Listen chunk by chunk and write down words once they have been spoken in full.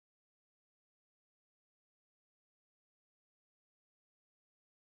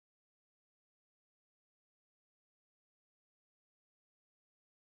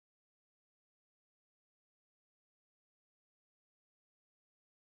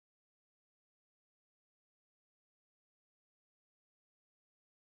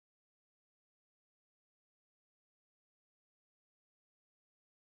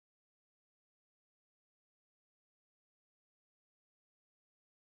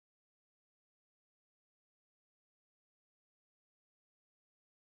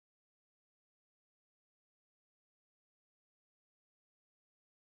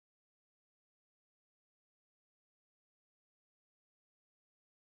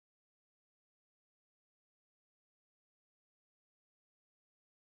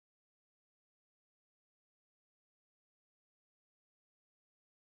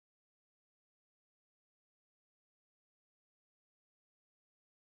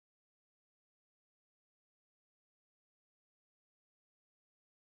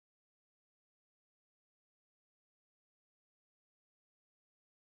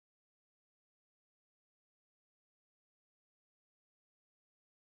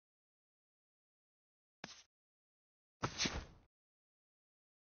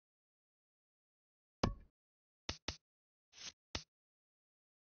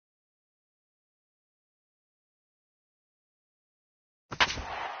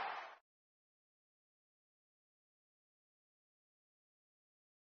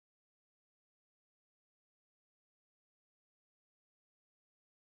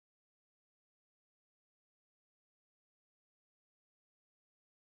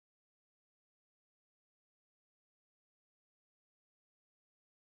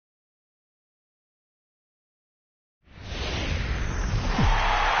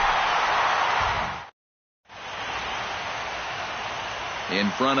in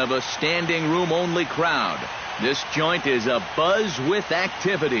front of a standing room only crowd. This joint is abuzz with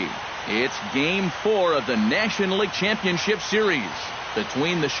activity. It's Game 4 of the National League Championship Series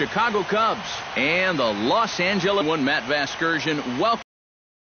between the Chicago Cubs and the Los Angeles. Matt Vasgersian, welcome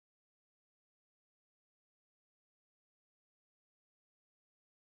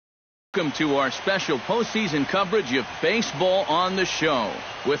to our special postseason coverage of baseball on the show.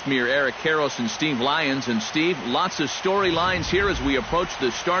 With me are Eric Karros and Steve Lyons. And Steve, lots of storylines here as we approach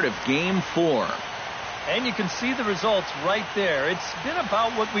the start of Game 4. And you can see the results right there. It's been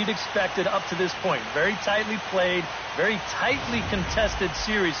about what we'd expected up to this point. Very tightly played, very tightly contested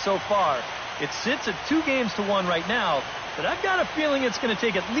series so far. It sits at 2-1 right now, but I've got a feeling it's going to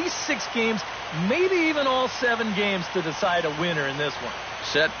take at least 6 games, maybe even all 7 games to decide a winner in this one.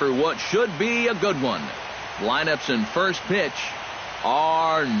 Set for what should be a good one. Lineups and first pitch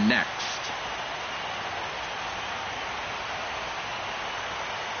are next.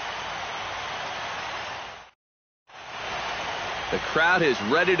 The crowd is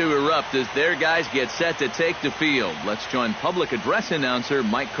ready to erupt as their guys get set to take the field. Let's join public address announcer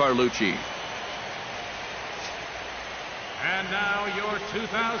Mike Carlucci. And now your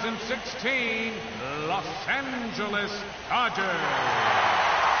 2016 Los Angeles Dodgers.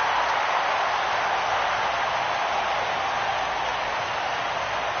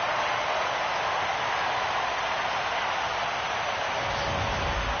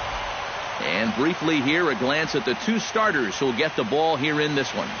 And briefly here, a glance at the 2 starters who'll get the ball here in this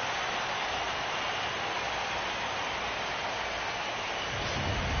one.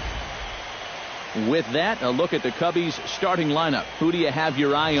 With that, a look at the Cubbies' starting lineup. Who do you have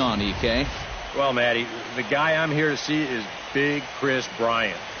your eye on, EK? Well, Matty, the guy I'm here to see is Big Chris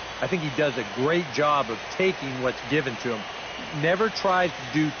Bryant. I think he does a great job of taking what's given to him. Never tries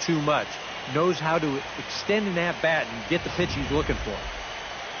to do too much. Knows how to extend an at-bat and get the pitch he's looking for.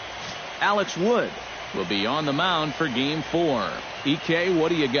 Alex Wood will be on the mound for Game 4. EK, what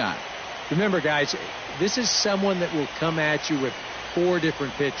do you got? Remember, guys, this is someone that will come at you with 4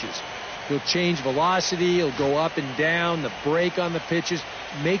 different pitches. He'll change velocity, he'll go up and down, the break on the pitches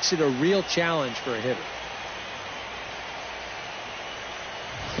makes it a real challenge for a hitter.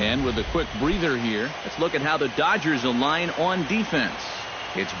 And with a quick breather here, let's look at how the Dodgers align on defense.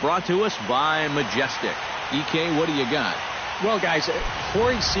 It's brought to us by Majestic. EK, what do you got? Well, guys,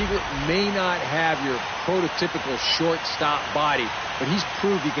 Corey Seager may not have your prototypical shortstop body, but he's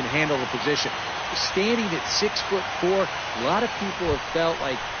proved he can handle the position. Standing at 6'4", a lot of people have felt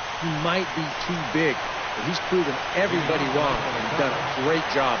like he might be too big, but he's proven everybody wrong, and he's done a great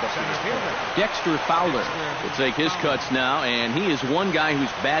job up to this point. Dexter Fowler will take his cuts now, and he is one guy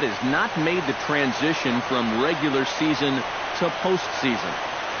whose bat has not made the transition from regular season to postseason.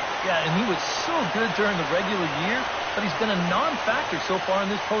 Yeah, and he was so good during the regular year, but he's been a non-factor so far in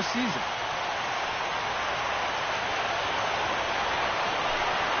this postseason.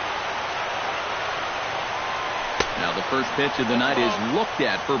 Now the first pitch of the night is looked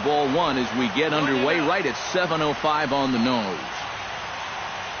at for ball 1 as we get underway right at 7:05 on the nose.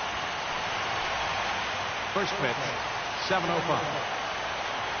 First pitch, 7:05.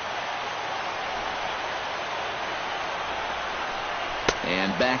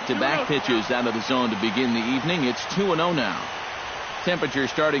 And back-to-back pitches out of the zone to begin the evening. It's 2-0 now. Temperature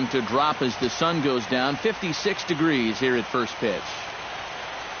starting to drop as the sun goes down. 56 degrees here at first pitch.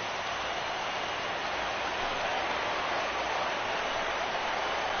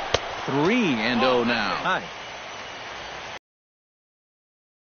 Three and 0 now. Hi.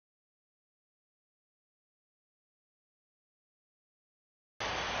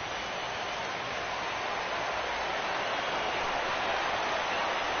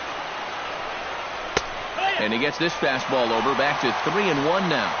 And he gets this fastball over, back to 3-1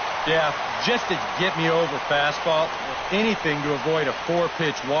 now. Yeah, just to get me over fastball, anything to avoid a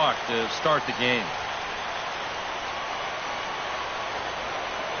 4-pitch walk to start the game.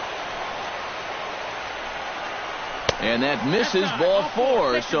 And that misses ball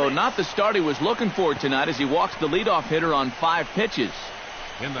 4. So not the start he was looking for tonight as he walks the leadoff hitter on 5 pitches.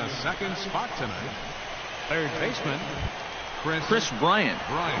 In the second spot tonight, third baseman Chris Bryant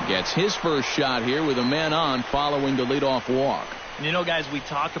gets his first shot here with a man on following the leadoff walk. And you know, guys, we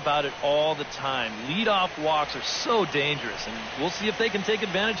talk about it all the time. Leadoff walks are so dangerous, and we'll see if they can take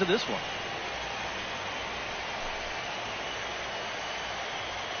advantage of this one.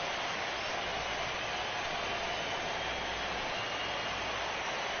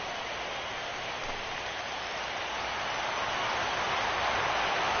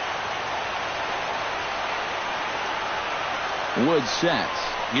 Wood sets.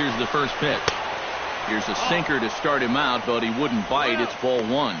 Here's the first pitch. Here's a sinker to start him out, but he wouldn't bite. It's ball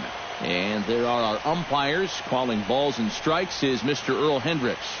one. And there are our umpires calling balls and strikes is Mr. Earl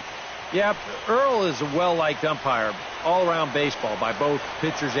Hendricks. Yeah, Earl is a well-liked umpire all around baseball by both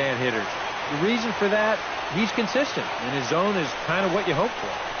pitchers and hitters. The reason for that, he's consistent, and his zone is kind of what you hope for.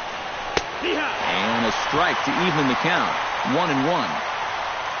 And a strike to even the count. 1-1.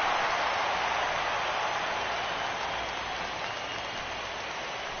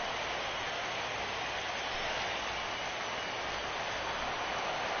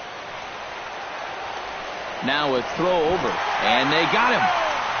 Now a throw over, and they got him.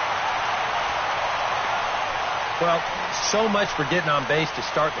 Well, so much for getting on base to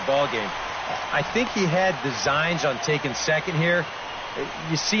start the ball game. I think he had designs on taking second here.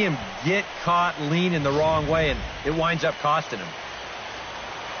 You see him get caught leaning the wrong way, and it winds up costing him.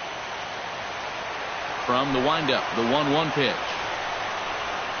 From the windup, the 1-1 pitch.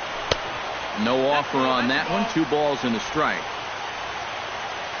 No offer on that one. 2 balls and a strike.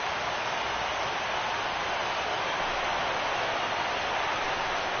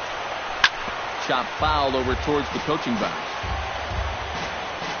 Chop foul over towards the coaching box.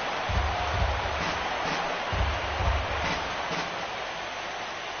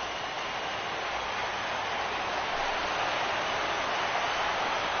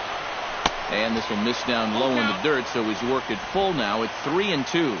 And this will miss down low in the dirt, so he's worked it full now at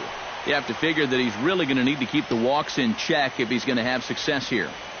 3-2. You have to figure that he's really going to need to keep the walks in check if he's going to have success here.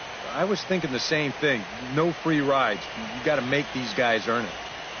 I was thinking the same thing. No free rides. You got to make these guys earn it.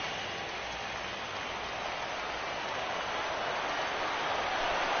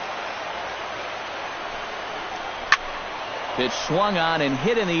 Pitch swung on and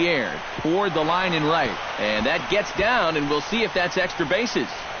hit in the air toward the line and right. And that gets down, and we'll see if that's extra bases.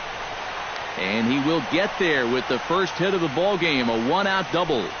 And he will get there with the first hit of the ball game, a 1-out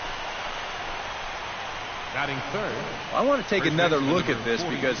double. Batting third. I want to take another look at this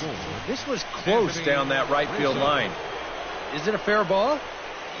because this was close down that right field line. Is it a fair ball?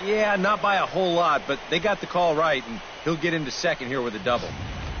 Yeah, not by a whole lot, but they got the call right, and he'll get into second here with a double.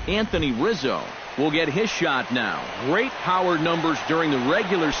 Anthony Rizzo will get his shot now. Great power numbers during the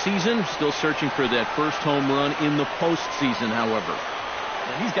regular season. Still searching for that first home run in the postseason, however.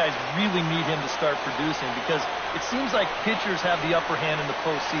 And these guys really need him to start producing because it seems like pitchers have the upper hand in the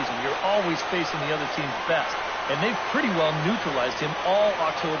postseason. You're always facing the other team's best. And they've pretty well neutralized him all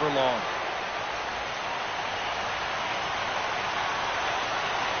October long.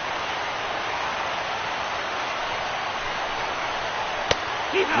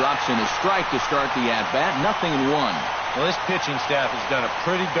 Drops in a strike to start the at-bat. 0-1. Well, this pitching staff has done a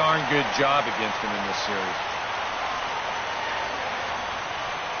pretty darn good job against him in this series.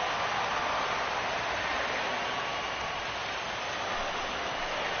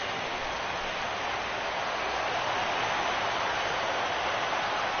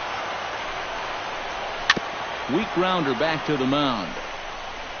 Weak grounder back to the mound.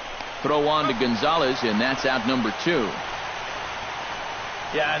 Throw on to Gonzalez, and that's out number 2.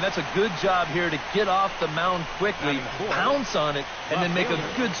 Yeah, and that's a good job here to get off the mound quickly, pounce on it, and then make a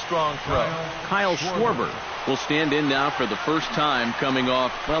good, strong throw. Kyle Schwarber will stand in now for the first time, coming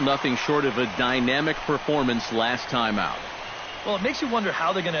off, well, nothing short of a dynamic performance last time out. Well, it makes you wonder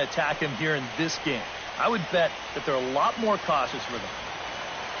how they're going to attack him here in this game. I would bet that they're a lot more cautious with him.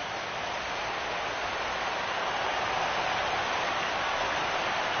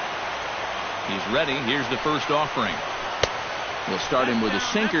 He's ready. Here's the first offering. We'll start him with a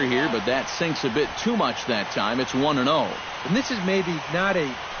sinker here, but that sinks a bit too much that time. It's 1-0. And this is maybe not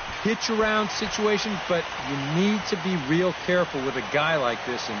a pitch-around situation, but you need to be real careful with a guy like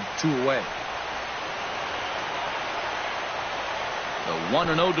this in 2 away. The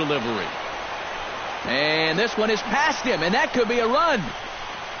 1-0 delivery. And this one is past him, and that could be a run.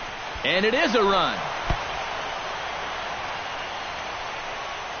 And it is a run.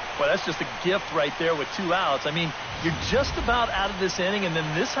 Well, that's just a gift right there with 2 outs. I mean, you're just about out of this inning, and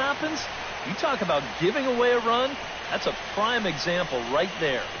then this happens. You talk about giving away a run. That's a prime example right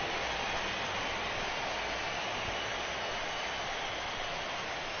there.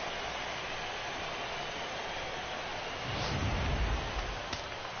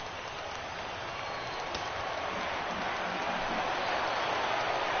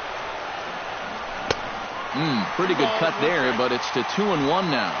 Pretty good cut there, but it's to 2-1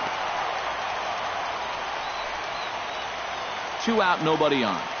 now. 2 out, nobody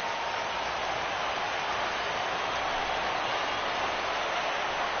on.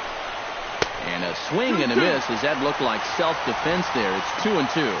 And a swing and a miss. Does that look like self-defense there? It's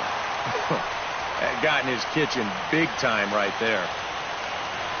 2-2. That got in his kitchen big time right there.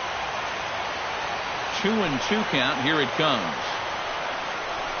 2-2 count. Here it comes.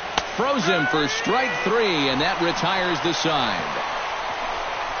 Throws him for strike 3, and that retires the side.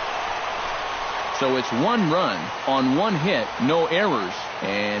 So it's 1 run on 1 hit, no errors,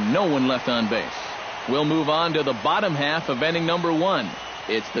 and no one left on base. We'll move on to the bottom half of inning number 1.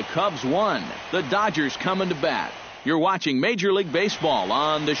 It's the Cubs 1, the Dodgers coming to bat. You're watching Major League Baseball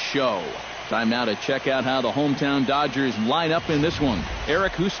on the show. Time now to check out how the hometown Dodgers line up in this one.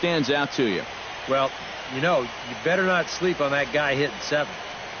 Eric, who stands out to you? Well, you better not sleep on that guy hitting 7th.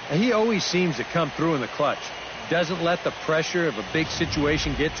 He always seems to come through in the clutch. Doesn't let the pressure of a big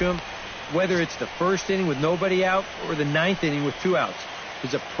situation get to him. Whether it's the first inning with nobody out or the 9th inning with 2 outs,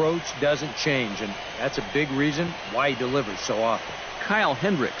 his approach doesn't change, and that's a big reason why he delivers so often. Kyle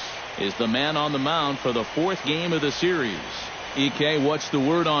Hendricks is the man on the mound for the 4th game of the series. EK, what's the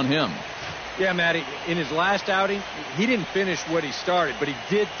word on him? Yeah, Matty, in his last outing, he didn't finish what he started, but he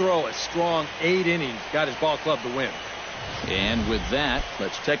did throw a strong 8 innings, got his ball club to win. And with that,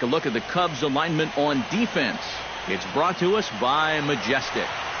 let's take a look at the Cubs' alignment on defense. It's brought to us by Majestic.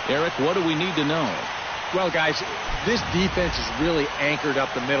 Eric, what do we need to know? Well, guys, this defense is really anchored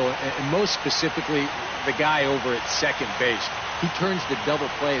up the middle, and most specifically, the guy over at second base. He turns the double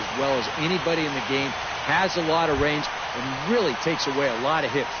play as well as anybody in the game, has a lot of range, and really takes away a lot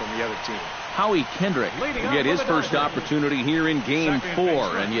of hits from the other team. Howie Kendrick will get his first opportunity here in Game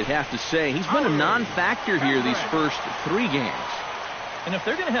 4, and you'd have to say he's been a non-factor here these first 3 games. And if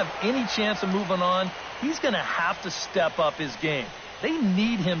they're going to have any chance of moving on, he's going to have to step up his game. They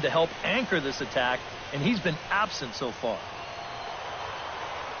need him to help anchor this attack, and he's been absent so far.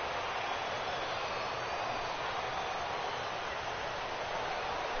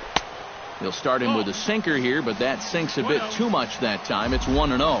 He'll start him with a sinker here, but that sinks a bit too much that time. It's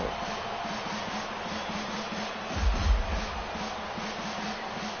 1-0.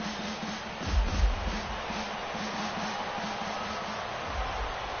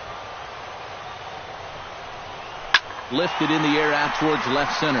 Lifted in the air out towards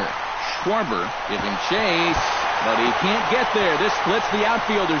left center. Schwarber giving chase, but he can't get there. This splits the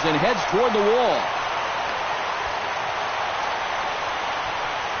outfielders and heads toward the wall.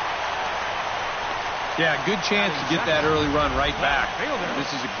 Yeah, good chance to get that early run right back.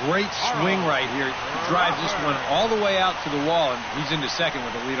 This is a great swing right here. He drives this one all the way out to the wall, and he's into second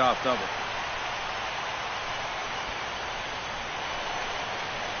with a leadoff double.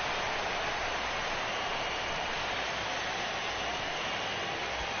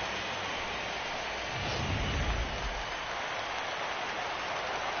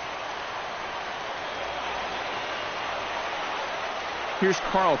 Here's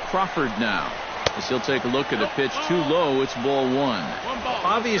Carl Crawford now, as he'll take a look at a pitch too low. It's ball 1.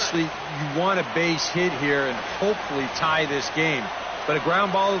 Obviously, you want a base hit here and hopefully tie this game. But a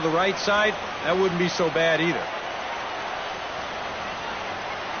ground ball to the right side, that wouldn't be so bad either.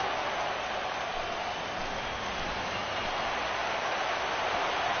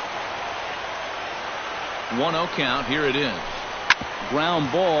 One 0 count. Here it is.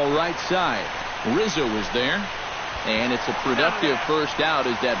 Ground ball right side. Rizzo is there. And it's a productive first out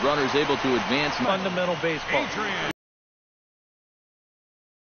as that runner's able to advance. Fundamental baseball.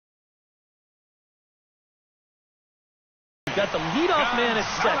 You've got the leadoff man at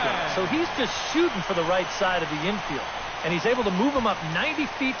second, so he's just shooting for the right side of the infield. And he's able to move him up 90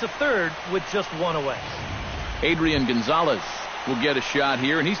 feet to third with just 1 away. Adrian Gonzalez will get a shot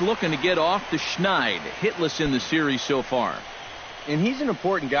here, and he's looking to get off to Schneid. Hitless in the series so far. And he's an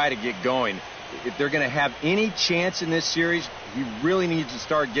important guy to get going. If they're going to have any chance in this series, he really needs to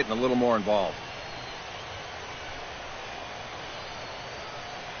start getting a little more involved.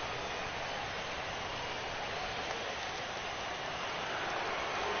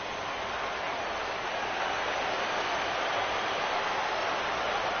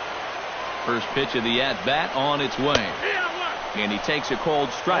 First pitch of the at-bat on its way. And he takes a cold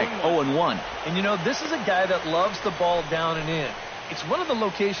strike, 0-1. And this is a guy that loves the ball down and in. It's one of the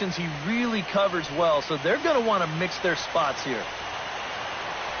locations he really covers well, so they're going to want to mix their spots here.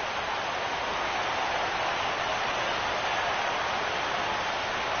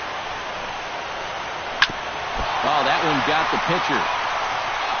 Oh, that one got the pitcher.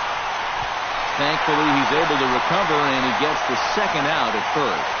 Thankfully, he's able to recover, and he gets the second out at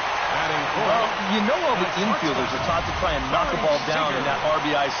first. Well, all the infielders are taught to try and knock the ball down in that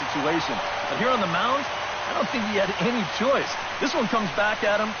RBI situation. But here on the mound, I don't think he had any choice. This one comes back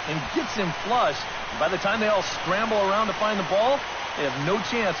at him and gets him flush. And by the time they all scramble around to find the ball, they have no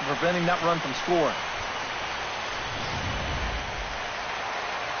chance of preventing that run from scoring.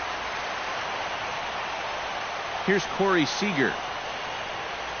 Here's Corey Seager.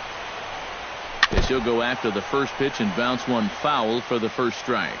 This he'll go after the first pitch and bounce one foul for the first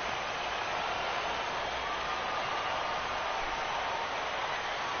strike.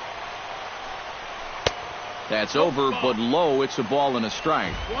 That's over, but low. It's a ball and a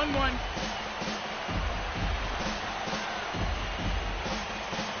strike. 1-1.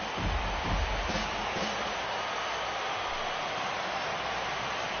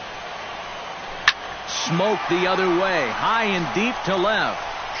 Smoke the other way, high and deep to left.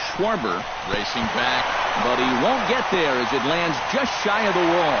 Schwarber racing back, but he won't get there as it lands just shy of the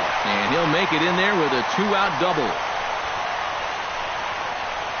wall. And he'll make it in there with a 2-out double.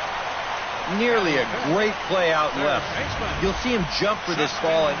 Nearly a great play out left. You'll see him jump for this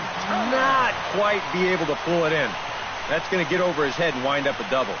ball and not quite be able to pull it in. That's going to get over his head and wind up a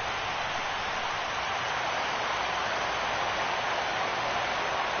double.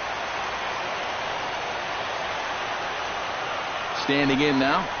 Standing in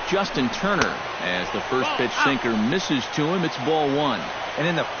now, Justin Turner. As the first pitch sinker misses to him, it's ball one. And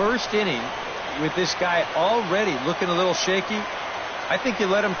in the first inning, with this guy already looking a little shaky, I think you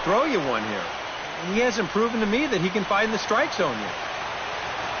let him throw you one here. He hasn't proven to me that he can find the strike zone yet.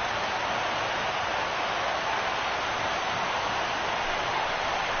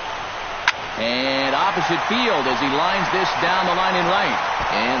 And opposite field as he lines this down the line in right.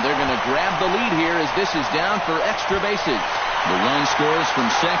 And they're going to grab the lead here as this is down for extra bases. The run scores from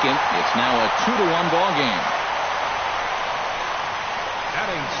second. It's now a 2-1 ball game.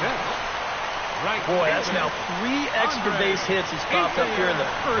 Batting sixth. Right. Boy, that's now 3 extra base hits he's popped up here in the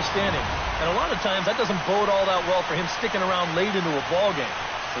first inning. And a lot of times that doesn't bode all that well for him sticking around late into a ball game.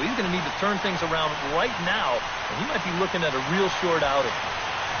 So he's going to need to turn things around right now, and he might be looking at a real short outing.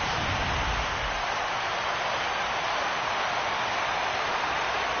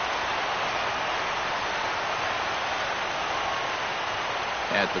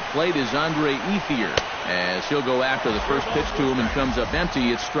 At the plate is Andre Ethier as he'll go after the first pitch to him and comes up empty.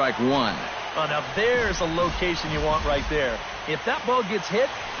 It's strike one. Oh, now there's a location you want right there. If that ball gets hit,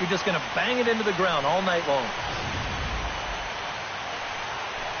 you're just going to bang it into the ground all night long.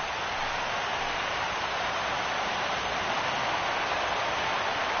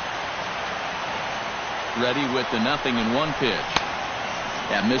 Ready with the 0-1 pitch.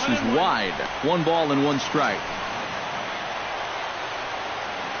 That misses wide. 1 ball and 1 strike.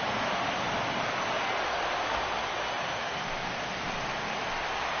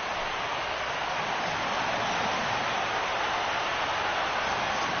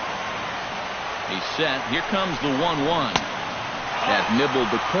 He's set. Here comes the 1-1. That nibbled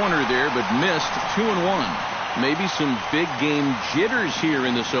the corner there, but missed. 2-1. Maybe some big game jitters here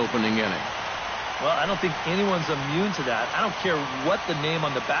in this opening inning. Well, I don't think anyone's immune to that. I don't care what the name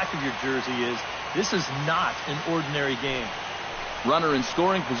on the back of your jersey is. This is not an ordinary game. Runner in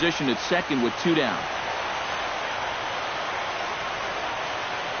scoring position at second with 2 down.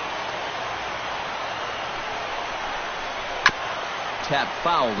 Tap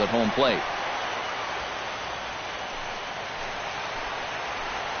fouled at home plate.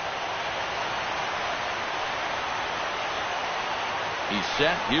 He's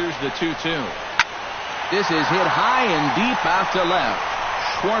set. Here's the 2-2. This is hit high and deep out to left.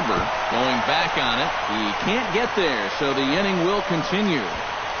 Schwarber going back on it. He can't get there, so the inning will continue.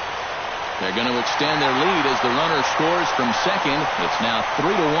 They're going to extend their lead as the runner scores from second. It's now 3-1.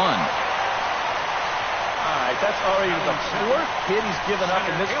 All right, that's already the 4th hit he's given up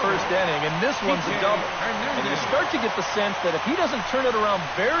in this first inning, and this one's a double. And you start to get the sense that if he doesn't turn it around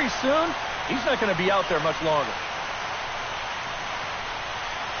very soon, he's not going to be out there much longer.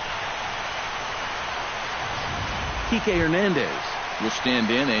 Kike Hernandez will stand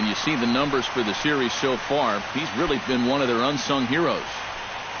in, and you see the numbers for the series so far. He's really been one of their unsung heroes.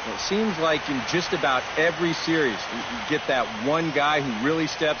 It seems like in just about every series, you get that one guy who really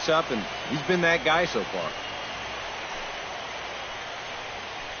steps up, and he's been that guy so far.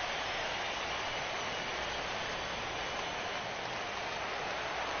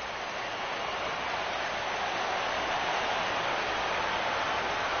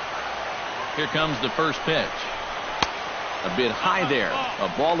 Here comes the first pitch. A bit high there.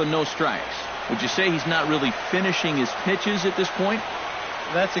 A ball and no strikes. Would you say he's not really finishing his pitches at this point?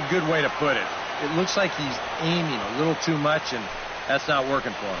 That's a good way to put it. It looks like he's aiming a little too much, and that's not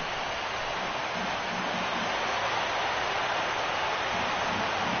working for him.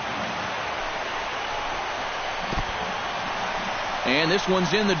 And this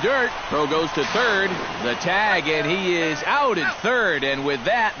one's in the dirt. Throw goes to third. The tag, and he is out at third. And with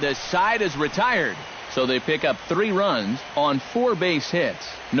that, the side is retired. So they pick up 3 runs on 4 base hits.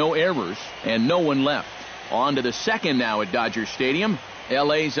 No errors and no one left. On to the second now at Dodger Stadium.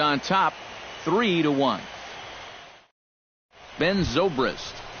 LA's on top 3-1. Ben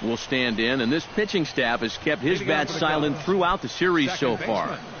Zobrist will stand in, and this pitching staff has kept his bat silent throughout the series so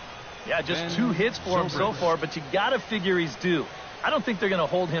far. Yeah, just 2 hits for him so far, but you got to figure he's due. I don't think they're going to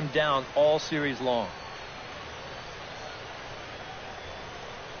hold him down all series long.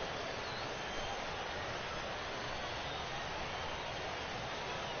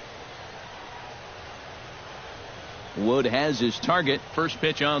 Wood has his target. First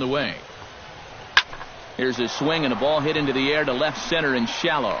pitch on the way. Here's a swing and a ball hit into the air to left center and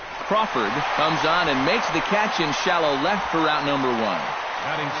shallow. Crawford comes on and makes the catch in shallow left for out number 1.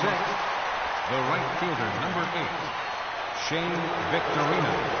 Batting 6th, the right fielder, number 8, Shane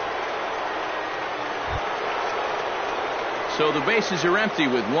Victorino. So the bases are empty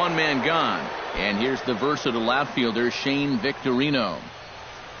with 1 man gone. And here's the versatile outfielder, Shane Victorino.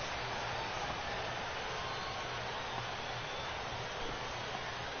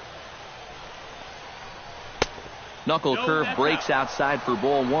 Knuckle curve breaks outside for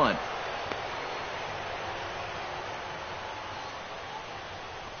ball 1.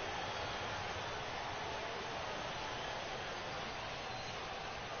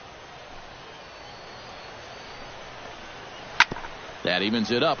 That evens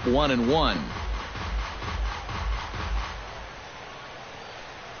it up 1-1.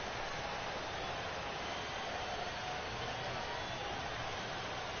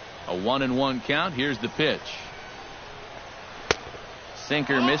 A 1-1 count. Here's the pitch.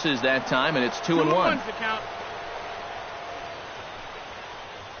 Sinker misses that time, and it's 2-1.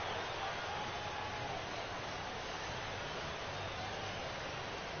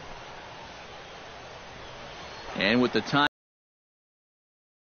 And with the time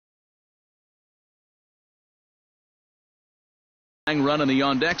run in the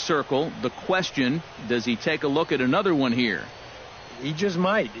on-deck circle, the question, does he take a look at another one here? He just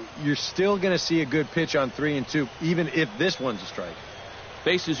might. You're still going to see a good pitch on 3-2, even if this one's a strike.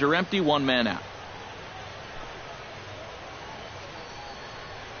 Bases are empty, 1 man out.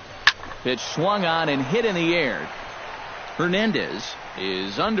 Pitch swung on and hit in the air. Hernandez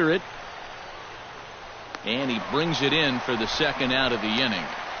is under it, and he brings it in for the second out of the inning.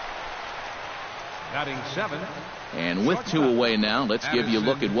 Batting 7th. And with 2 away now, let's give you a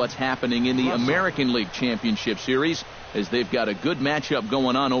look at what's happening in the American League Championship Series, as they've got a good matchup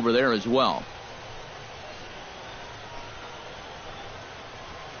going on over there as well.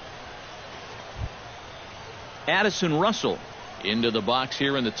 Addison Russell into the box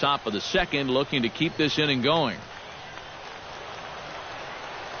here in the top of the second, looking to keep this inning going.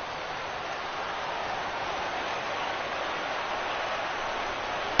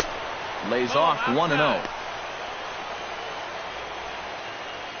 Lays off 1-0.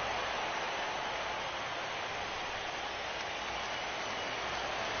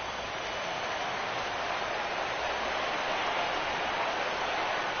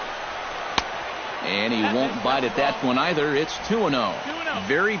 And he won't bite at that one either. It's 2-0.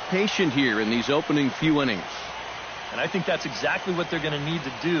 Very patient here in these opening few innings. And I think that's exactly what they're going to need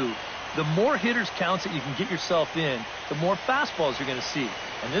to do. The more hitters counts that you can get yourself in, the more fastballs you're going to see.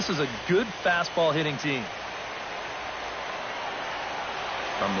 And this is a good fastball hitting team.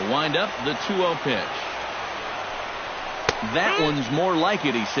 From the windup, the 2-0 pitch. That one's more like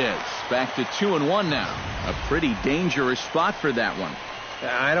it, he says. Back to 2-1 now. A pretty dangerous spot for that one.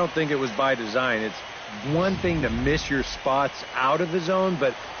 I don't think it was by design. It's one thing to miss your spots out of the zone,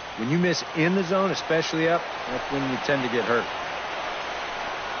 but when you miss in the zone, especially up, that's when you tend to get hurt.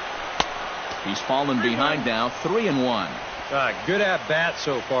 He's fallen behind now, 3-1. Good at bat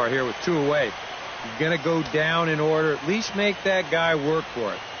so far here with 2 away. He's going to go down in order. At least make that guy work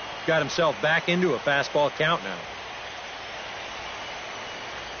for it. Got himself back into a fastball count now.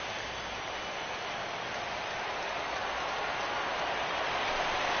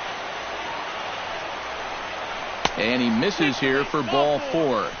 And he misses here for ball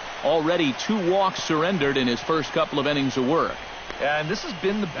 4. Already 2 walks surrendered in his first couple of innings of work. Yeah, and this has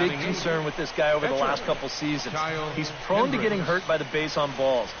been the big concern with this guy over the last couple seasons. He's prone to getting hurt by the base on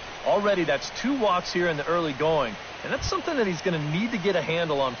balls. Already that's 2 walks here in the early going, and that's something that he's going to need to get a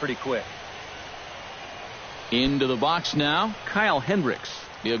handle on pretty quick. Into the box now, Kyle Hendricks.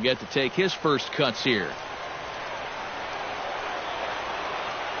 He'll get to take his first cuts here.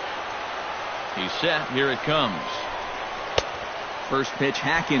 He's set. Here it comes. First pitch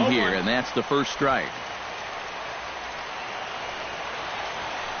hacking here, and that's the first strike.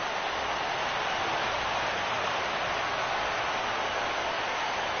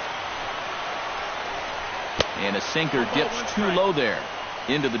 And a sinker dips too low there.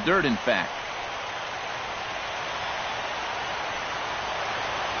 Into the dirt, in fact.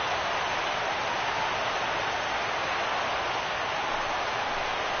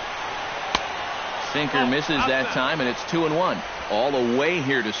 Sinker misses that time, and it's 2-1. All the way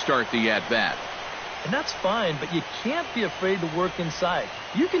here to start the at-bat. And that's fine, but you can't be afraid to work inside.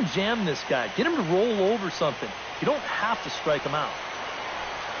 You can jam this guy. Get him to roll over something. You don't have to strike him out.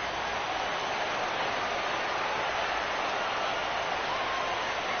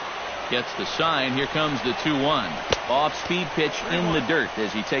 Gets the sign. Here comes the 2-1. Off-speed pitch in the dirt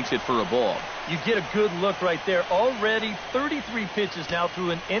as he takes it for a ball. You get a good look right there. Already 33 pitches now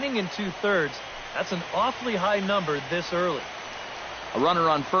through an inning and 2/3. That's an awfully high number this early. A runner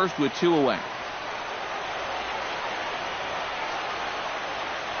on first with 2 away.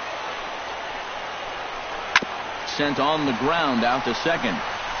 Sent on the ground out to second.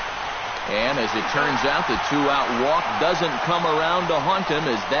 And as it turns out, the 2-out walk doesn't come around to haunt him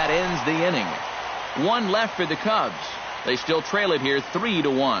as that ends the inning. 1 left for the Cubs. They still trail it here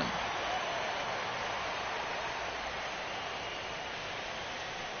 3-1.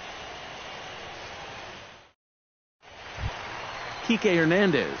 Kike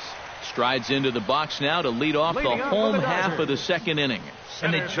Hernandez strides into the box now to lead off the home half of the second inning.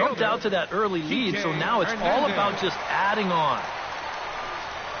 And they jumped out to that early lead, so now it's all about just adding on.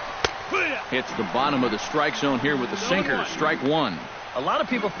 Hits the bottom of the strike zone here with the sinker. Strike 1. A lot of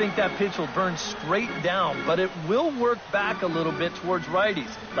people think that pitch will burn straight down, but it will work back a little bit towards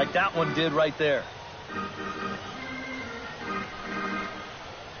righties, like that one did right there.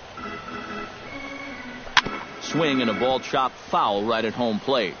 Swing and a ball chopped foul right at home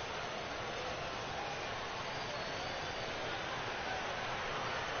plate.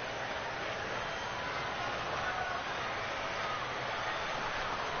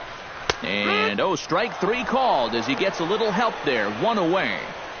 And strike 3 called as he gets a little help there. 1 away.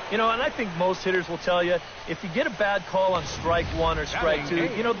 You know, and I think most hitters will tell you, if you get a bad call on strike 1 or strike 2,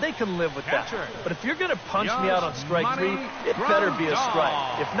 you know, they can live with that. But if you're going to punch me out on strike 3, it better be a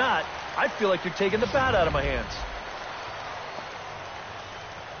strike. If not, I feel like you're taking the bat out of my hands.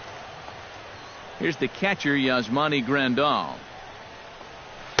 Here's the catcher, Yasmani Grandal.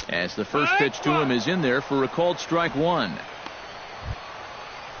 As the first pitch to him is in there for a called strike 1.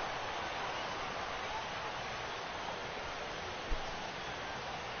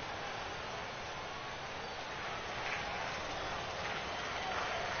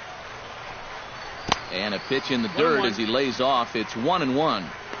 And a pitch in the dirt as he lays off. It's 1-1.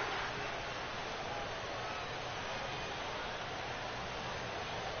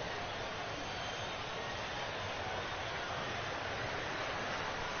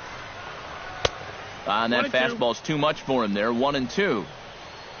 And that fastball's too much for him there. 1-2.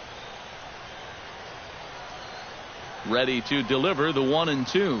 Ready to deliver the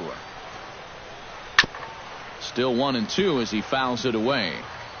 1-2. Still 1-2 as he fouls it away.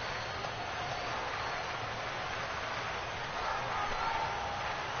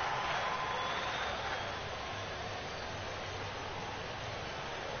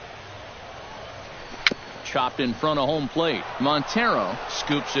 Chopped in front of home plate. Montero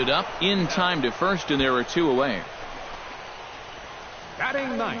scoops it up in time to first, and there are 2 away.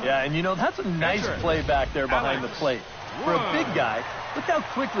 Batting 9. Yeah, and you know, that's a nice play back there behind the plate. For a big guy, look how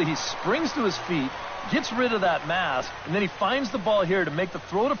quickly he springs to his feet, gets rid of that mass, and then he finds the ball here to make the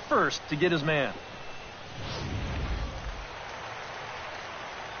throw to first to get his man.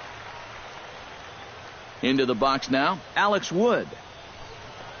 Into the box now, Alex Wood.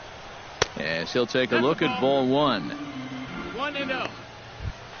 Yes, he'll take a look at ball 1. 1-0.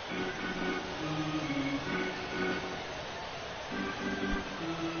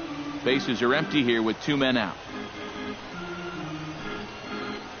 Bases are empty here with 2 men out.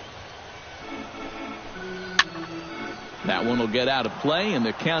 That one will get out of play, and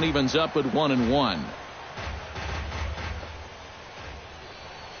the count evens up at 1-1.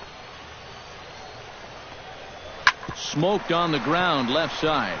 Smoked on the ground left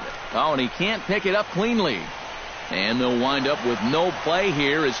side. Oh, and he can't pick it up cleanly. And they'll wind up with no play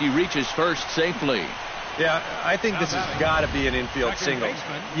here as he reaches first safely. Yeah, I think this has got to be an infield single.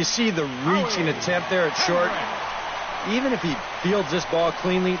 You see the reaching attempt there at short. Even if he fields this ball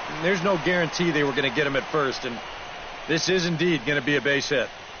cleanly, there's no guarantee they were going to get him at first. And this is indeed going to be a base hit.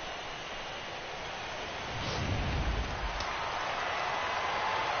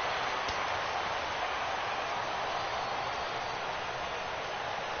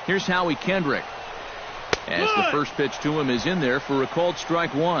 Here's Howie Kendrick. As the first pitch to him is in there for a called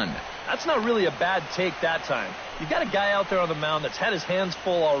strike 1. That's not really a bad take that time. You've got a guy out there on the mound that's had his hands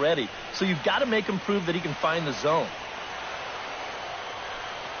full already, so you've got to make him prove that he can find the zone.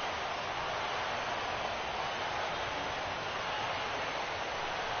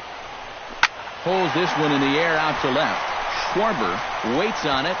 Pulls this one in the air out to left. Schwarber waits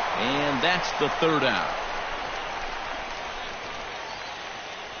on it, and that's the third out.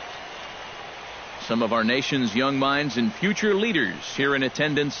 Some of our nation's young minds and future leaders here in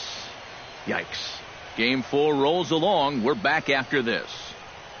attendance. Yikes. Game 4 rolls along. We're back after this.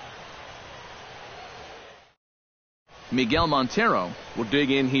 Miguel Montero will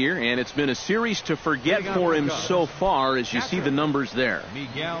dig in here, and it's been a series to forget for him so far as you see the numbers there.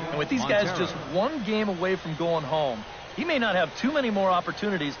 And with these guys just one game away from going home, he may not have too many more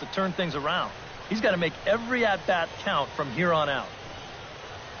opportunities to turn things around. He's got to make every at-bat count from here on out.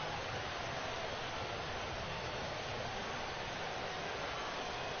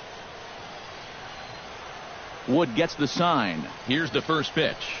 Wood gets the sign. Here's the first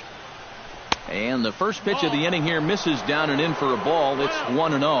pitch. And the first pitch of the inning here misses down and in for a ball. It's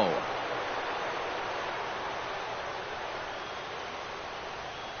 1-0.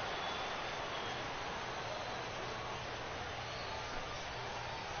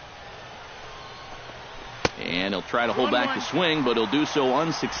 And he'll try to hold back the swing, but he'll do so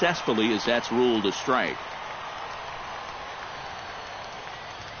unsuccessfully as that's ruled a strike.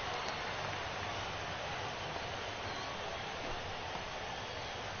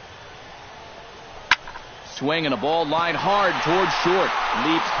 Swing and a ball line hard towards short.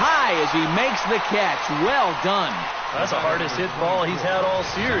 Leaps high as he makes the catch. Well done. That's the hardest hit ball he's had all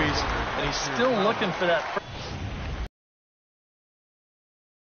series, and he's still looking for that.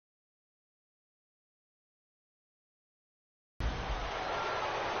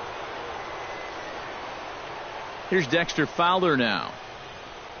 Here's Dexter Fowler now.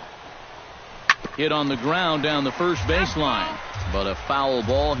 Hit on the ground down the first baseline, but a foul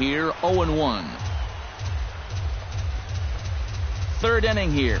ball here. 0-1. Third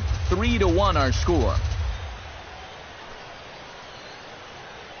inning here. 3-1 our score.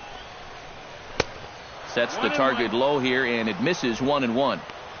 Sets the target low here, and it misses. 1-1.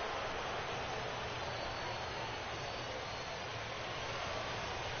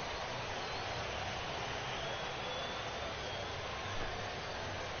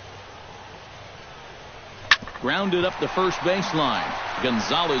 Grounded up the first baseline.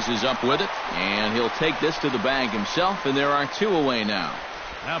 Gonzalez is up with it, and he'll take this to the bag himself, and there are two away now.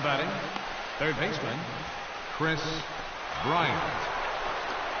 Now batting, third baseman, Chris Bryant.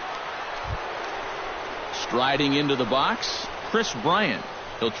 Striding into the box, Chris Bryant.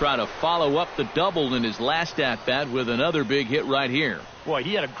 He'll try to follow up the double in his last at-bat with another big hit right here. Boy,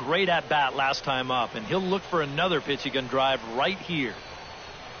 he had a great at-bat last time up, and he'll look for another pitch he can drive right here.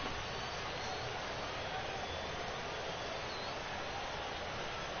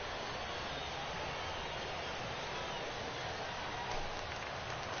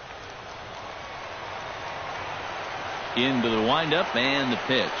 Into the windup and the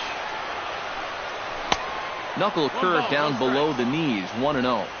pitch. Knuckle curve down below the knees.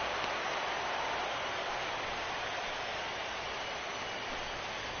 1-0.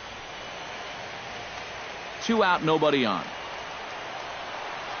 Two out, nobody on.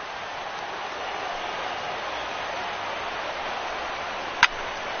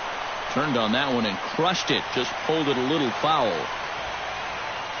 Turned on that one and crushed it. Just pulled it a little foul.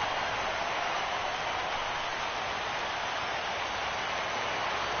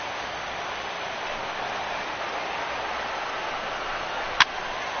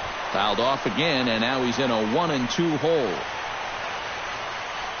 Fouled off again, and now he's in a 1-2 hole.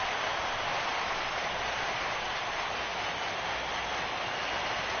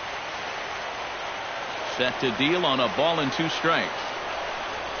 Set to deal on a ball and 2 strikes.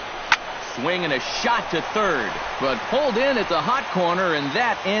 Swing and a shot to third, but pulled in at the hot corner, and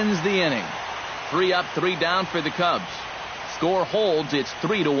that ends the inning. 3 up, 3 down for the Cubs. Score holds. It's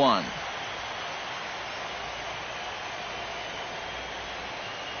 3-1.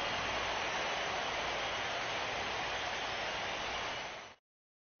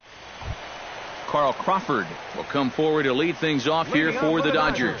 Carl Crawford will come forward to lead things off here for the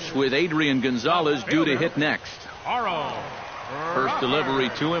Dodgers, with Adrian Gonzalez due to hit next. First delivery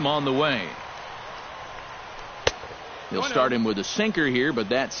to him on the way. He'll start him with a sinker here, but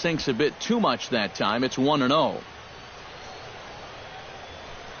that sinks a bit too much that time. It's 1-0.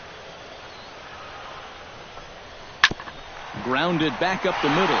 Grounded back up the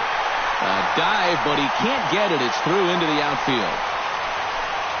middle. A dive, but he can't get it. It's through into the outfield.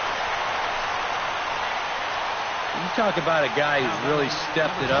 You talk about a guy who's really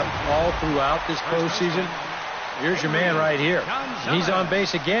stepped it up all throughout this postseason. Here's your man right here. He's on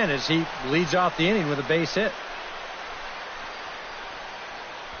base again as he leads off the inning with a base hit.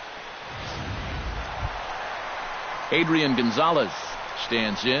 Adrian Gonzalez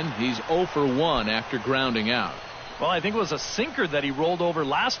stands in. He's 0 for 1 after grounding out. Well, I think it was a sinker that he rolled over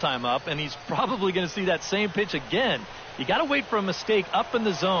last time up, and he's probably going to see that same pitch again. You got to wait for a mistake up in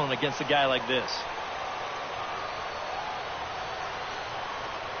the zone against a guy like this.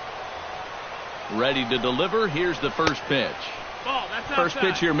 Ready to deliver. Here's the first pitch. First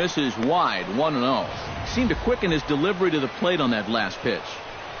pitch here misses wide, 1-0. Seemed to quicken his delivery to the plate on that last pitch.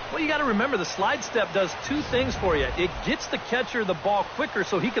 Well, you got to remember the slide step does two things for you. It gets the catcher the ball quicker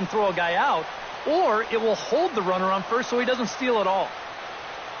so he can throw a guy out, or it will hold the runner on first so he doesn't steal at all.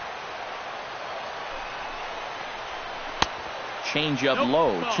 Change up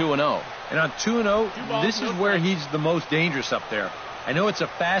low, 2-0. And on 2-0, this is where he's the most dangerous up there. I know it's a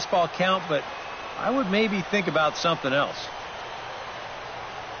fastball count, but I would maybe think about something else.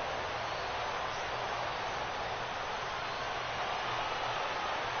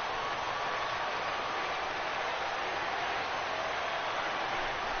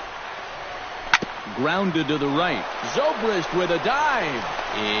 Grounded to the right. Zobrist with a dive.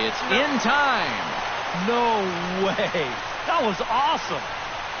 It's in time. No way. That was awesome.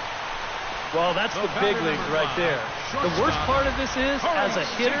 Well, that's the big leagues right there. The worst part of this is, as a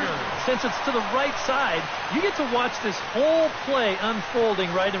hitter, since it's to the right side, you get to watch this whole play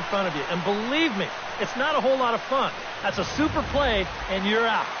unfolding right in front of you. And believe me, it's not a whole lot of fun. That's a super play, and you're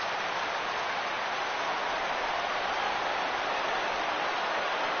out.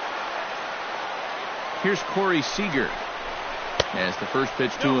 Here's Corey Seager. As the first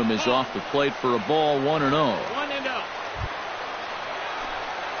pitch to him is off the plate for a ball, 1-0. 1-0.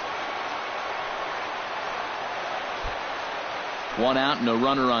 One out and a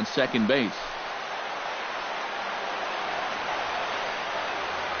runner on second base.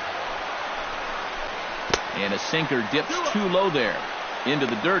 And a sinker dips too low there. Into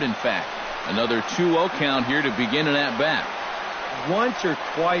the dirt, in fact. Another 2-0 count here to begin an at-bat. Once or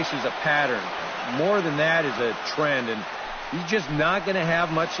twice is a pattern. More than that is a trend, and he's just not going to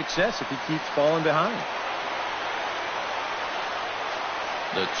have much success if he keeps falling behind.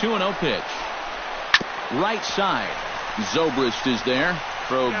 The 2-0 pitch. Right side. Zobrist is there.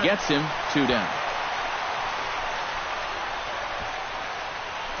 Throw gets him. 2 down.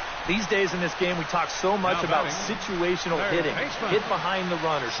 These days in this game, we talk so much about situational hitting. Hit behind the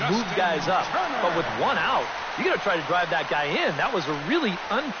runners, move guys up. But with one out, you got to try to drive that guy in. That was a really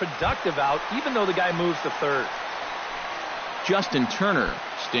unproductive out, even though the guy moves to third. Justin Turner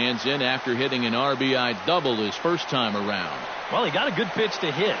stands in after hitting an RBI double his first time around. Well, he got a good pitch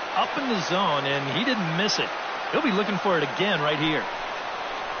to hit up in the zone, and he didn't miss it. He'll be looking for it again right here.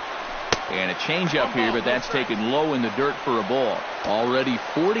 And a changeup here, but that's taken low in the dirt for a ball. Already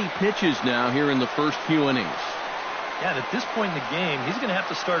 40 pitches now here in the first few innings. Yeah, and at this point in the game, he's going to have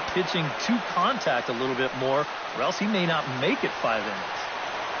to start pitching to contact a little bit more, or else he may not make it 5 innings.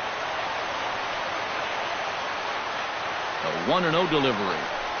 A 1-0 delivery.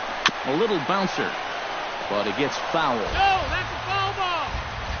 A little bouncer, but it gets foul. No, that's a foul ball.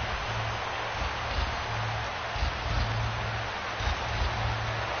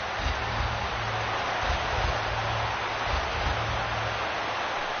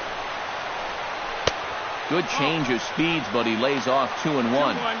 Good change of speeds, but he lays off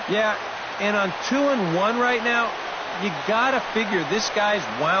 2-1. Yeah, and on 2-1 right now, you got to figure this guy's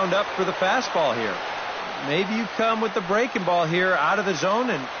wound up for the fastball here. Maybe you come with the breaking ball here out of the zone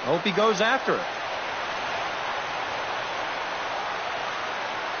and hope he goes after it.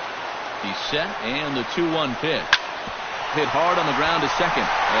 He's set, and the 2-1 pitch. Hit hard on the ground to second,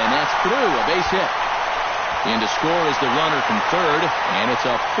 and that's through, a base hit. In to score is the runner from third, and it's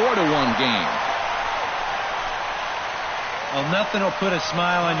a 4-1 game. Well, nothing will put a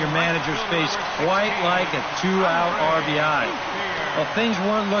smile on your manager's face quite like a 2-out RBI. Well, things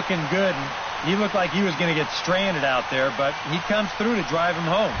weren't looking good, and he looked like he was going to get stranded out there, but he comes through to drive him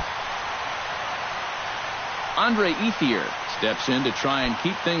home. Andre Ethier steps in to try and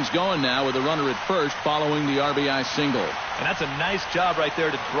keep things going now with a runner at first following the RBI single. And that's a nice job right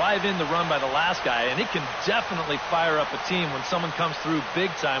there to drive in the run by the last guy, and it can definitely fire up a team when someone comes through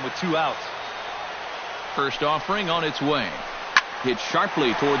big time with 2 outs. First offering on its way. Hit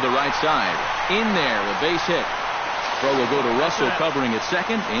sharply toward the right side. In there, a base hit. Throw will go to Russell covering at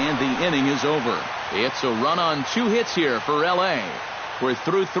second, and the inning is over. It's a run on 2 hits here for L.A. We're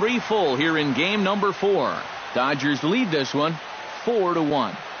through 3 full here in game number 4. Dodgers lead this one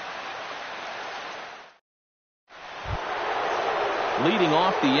 4-1. Leading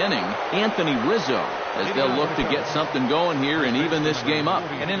off the inning, Anthony Rizzo, as they'll look to get something going here and even this game up.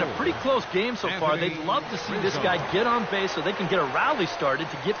 And in a pretty close game so far, they'd love to see this guy get on base so they can get a rally started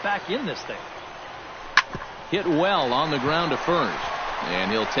to get back in this thing. Hit well on the ground to first.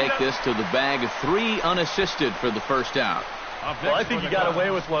 And he'll take this to the bag. 3 unassisted for the first out. Well, I think he got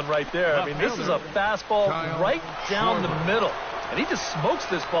away with one right there. I mean, this is a fastball right down the middle. And he just smokes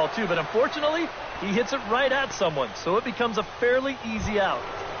this ball, too. But unfortunately, he hits it right at someone. So it becomes a fairly easy out.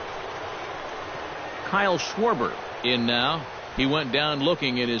 Kyle Schwarber in now. He went down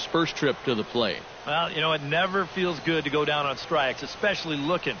looking at his first trip to the plate. Well, you know, it never feels good to go down on strikes, especially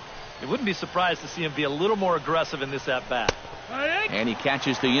looking. You wouldn't be surprised to see him be a little more aggressive in this at-bat. And he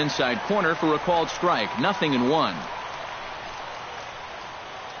catches the inside corner for a called strike. 0-1.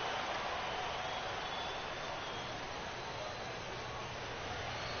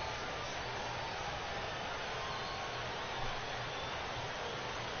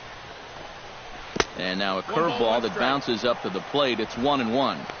 And now a curveball that bounces up to the plate. It's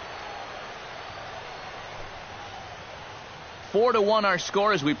 1-1. 4-1 our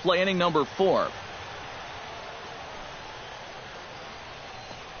score as we play inning number 4.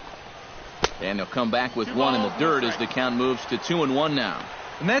 And he'll come back with 1 in the dirt as the count moves to 2-1 now.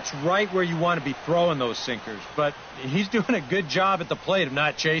 And that's right where you want to be throwing those sinkers. But he's doing a good job at the plate of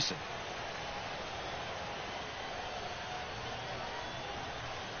not chasing.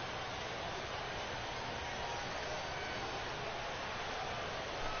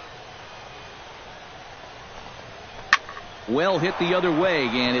 Well hit the other way,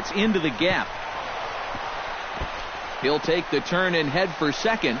 and it's into the gap. He'll take the turn and head for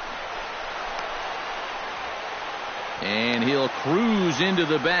second. And he'll cruise into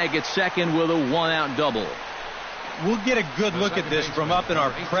the bag at second with a 1-out double. We'll get a good look at this from up in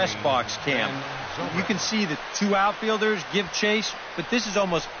our press box cam. You can see the 2 outfielders give chase, but this is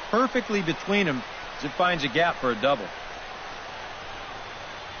almost perfectly between them as it finds a gap for a double.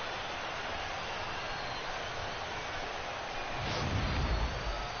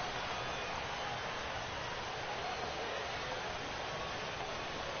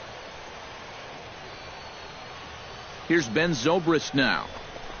 Here's Ben Zobrist now.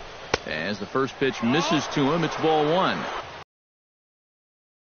 As the first pitch misses to him, it's ball 1.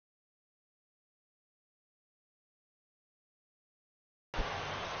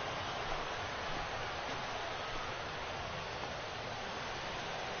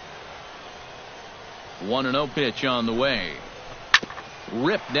 One and 0 pitch on the way.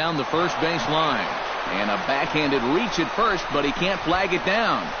 Ripped down the first base line. And a backhanded reach at first, but he can't flag it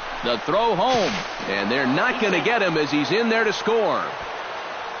down. The throw home, and they're not going to get him as he's in there to score.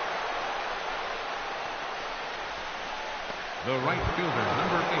 The right fielder,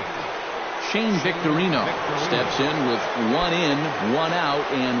 number 8. Shane Victorino steps in with 1 in, 1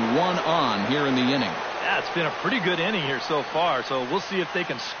 out, and 1 on here in the inning. Yeah, it's been a pretty good inning here so far, so we'll see if they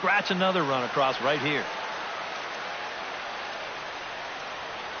can scratch another run across right here.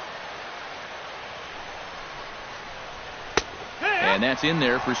 And that's in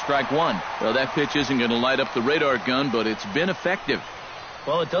there for strike 1. Well, that pitch isn't going to light up the radar gun, but it's been effective.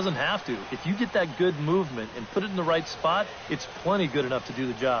 Well, it doesn't have to. If you get that good movement and put it in the right spot, it's plenty good enough to do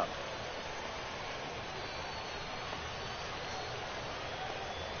the job.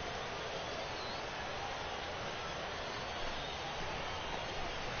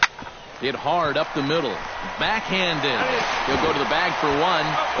 Hit hard up the middle. Backhanded. He'll go to the bag for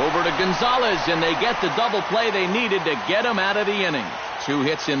 1. Over to Gonzalez, and they get the double play they needed to get him out of the inning. 2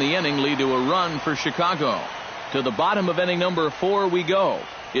 hits in the inning lead to a run for Chicago. To the bottom of inning number 4 we go.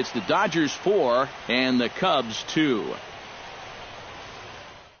 It's the Dodgers 4 and the Cubs 2.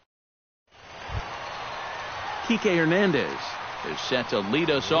 Kike Hernandez is set to lead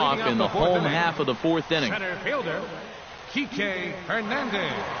us off in the home half of the 4th inning. Center fielder, Kike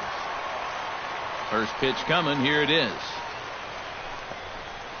Hernandez. First pitch coming. Here it is.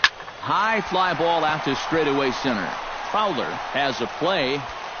 High fly ball out to straightaway center. Fowler has a play.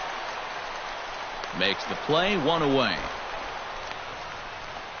 Makes the play. 1 away.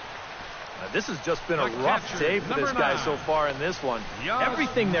 This has just been a rough day for this guy so far in this one.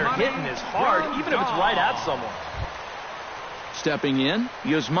 Everything they're hitting is hard, even if it's right at someone. Stepping in,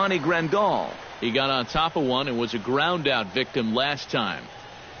 Yasmani Grandal. He got on top of one and was a ground out victim last time.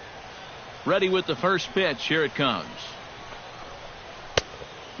 Ready with the first pitch. Here it comes.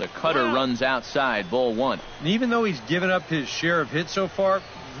 The cutter runs outside. Ball 1. And even though he's given up his share of hits so far,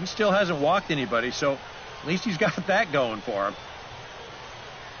 he still hasn't walked anybody, so at least he's got that going for him.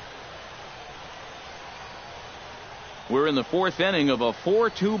 We're in the 4th inning of a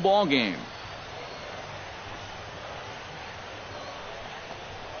 4-2 ball game.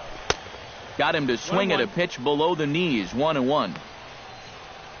 Got him to swing at a pitch below the knees. 1-1.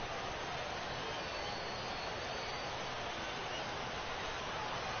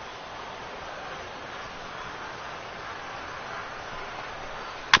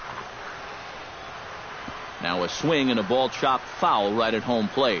 Now a swing and a ball chopped foul right at home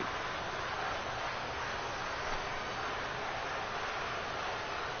plate.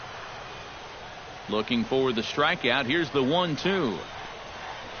 Looking for the strikeout. Here's the 1-2.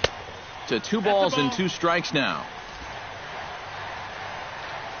 To 2 balls and 2 strikes now.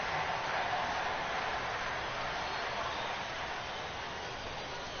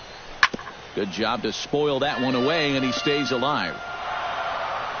 Good job to spoil that one away, and he stays alive.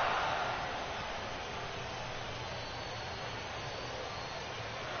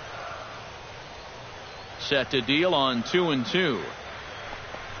 Set to deal on 2-2.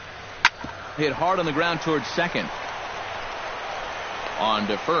 Hit hard on the ground towards second. On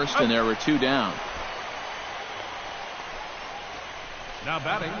to first, and there were 2 down. Now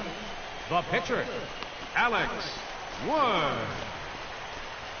batting, the pitcher, Alex Wood.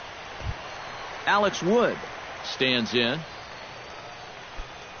 Alex Wood stands in.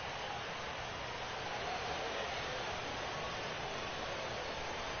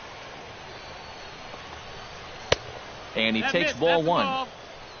 And he takes ball 1.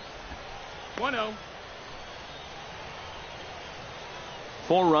 1-0.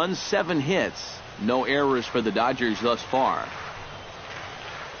 4 runs, 7 hits. No errors for the Dodgers thus far.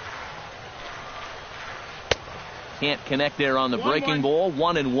 Can't connect there on the breaking ball.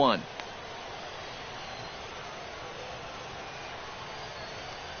 1-1.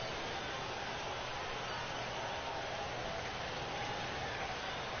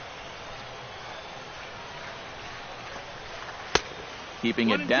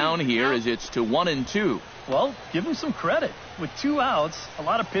 Keeping it down here as it's to 1-2. Well, give him some credit. With 2 outs, a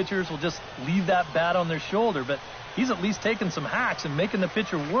lot of pitchers will just leave that bat on their shoulder, but he's at least taking some hacks and making the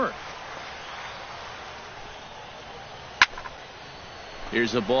pitcher work.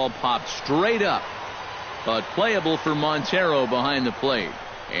 Here's a ball popped straight up, but playable for Montero behind the plate.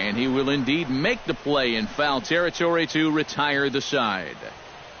 And he will indeed make the play in foul territory to retire the side.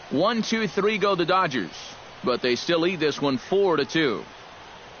 1-2-3 go the Dodgers, but they still lead this one 4-2.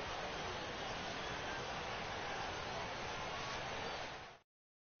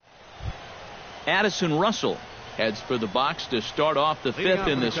 Addison Russell heads for the box to start off the 5th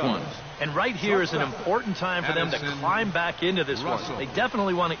in this one. And right here is an important time for them to climb back into this one. They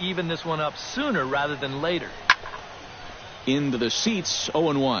definitely want to even this one up sooner rather than later. Into the seats,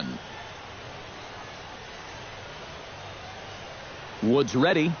 0-1. Woods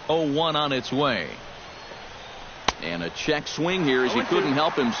ready, 0-1 on its way. And a check swing here as he couldn't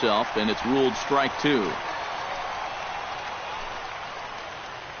help himself, and it's ruled strike 2.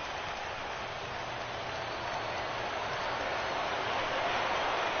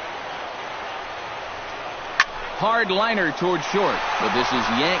 Hard liner towards short, but this is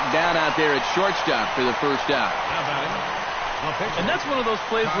yanked down out there at shortstop for the first out. And that's one of those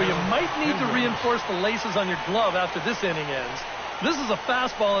plays where you might need to reinforce the laces on your glove after this inning ends. This is a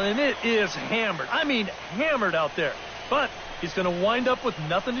fastball, and it is hammered. I mean, hammered out there. But he's going to wind up with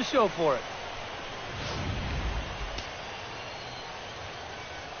nothing to show for it.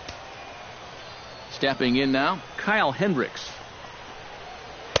 Stepping in now, Kyle Hendricks,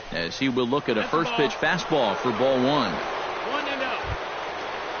 as he will look at a first pitch fastball for ball 1. 1-0.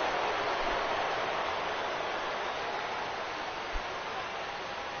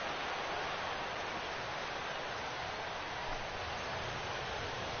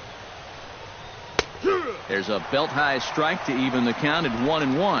 There's a belt-high strike to even the count at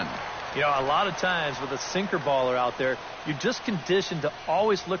 1-1. You know, a lot of times with a sinker baller out there, you're just conditioned to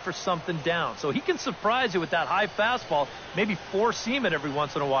always look for something down. So he can surprise you with that high fastball, maybe four-seam it every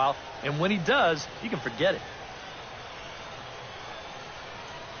once in a while, and when he does, you can forget it.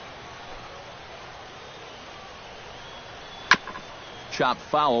 Chopped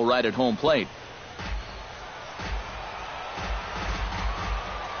foul right at home plate.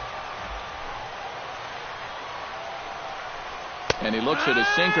 And he looks at his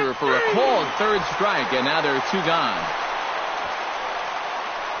sinker for a called 3rd strike, and now there are 2 gone.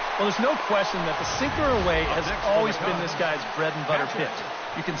 Well, there's no question that the sinker away has always been this guy's bread and butter pitch.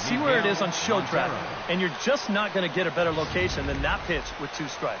 You can see where it is on show track, and you're just not going to get a better location than that pitch with 2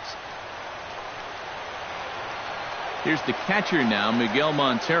 strikes. Here's the catcher now, Miguel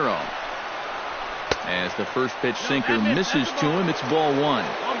Montero. As the first pitch sinker misses to him, it's ball 1.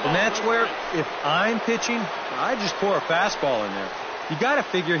 And that's where, if I'm pitching, I just pour a fastball in there. You got to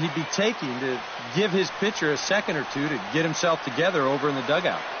figure he'd be taking to give his pitcher a second or two to get himself together over in the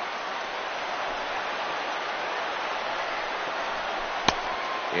dugout.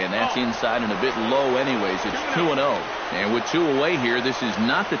 And that's inside and a bit low anyways. It's 2-0. And with 2 away here, this is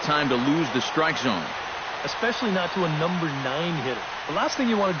not the time to lose the strike zone. especially not to a number 9 hitter. The last thing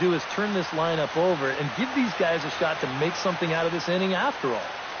you want to do is turn this lineup over and give these guys a shot to make something out of this inning after all.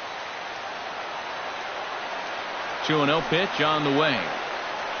 2-0 pitch on the way.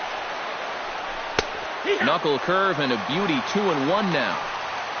 Knuckle curve and a beauty. 2-1 now.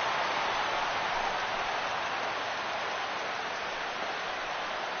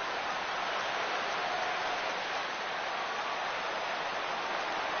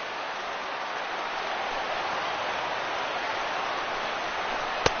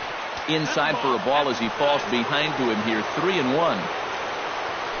 Inside for a ball as he falls behind to him here. 3-1.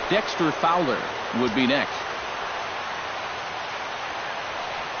 Dexter Fowler would be next.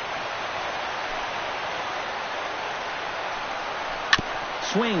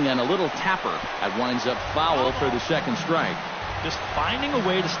 Swing and a little tapper. That winds up foul for the second strike. Just finding a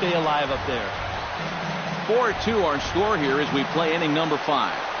way to stay alive up there. 4-2 our score here as we play inning number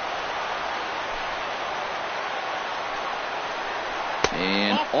 5.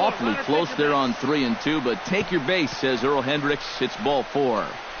 And awfully close there on 3-2, but take your base, says Earl Hendricks. It's ball 4.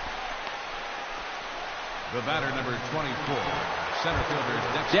 The batter, number 24, center fielder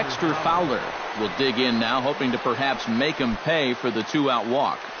Dexter Fowler will dig in now, hoping to perhaps make him pay for the 2-out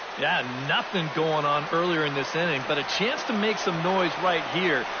walk. Yeah, nothing going on earlier in this inning, but a chance to make some noise right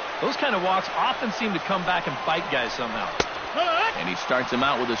here. Those kind of walks often seem to come back and bite guys somehow. And he starts him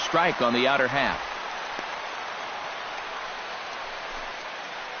out with a strike on the outer half.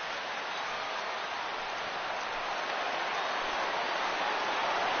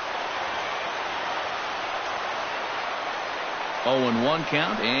 Oh, 1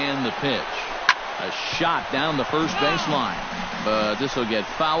 count and the pitch. A shot down the first baseline, but this will get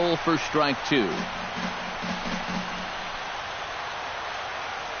foul for strike 2.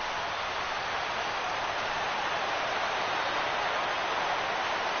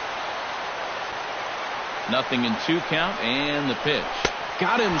 Nothing in 2 count and the pitch.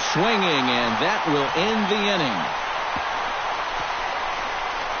 Got him swinging, and that will end the inning.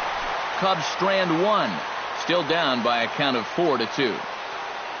 Cubs strand 1. Still down by a count of 4-2.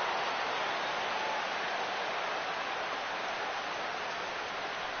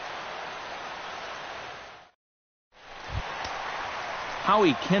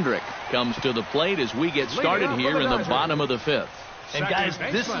 Howie Kendrick comes to the plate as we get started here in the bottom of the 5th. And guys,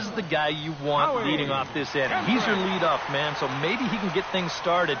 this is the guy you want leading off this inning. He's your leadoff man, so maybe he can get things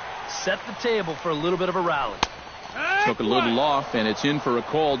started, set the table for a little bit of a rally. Took a little off, and it's in for a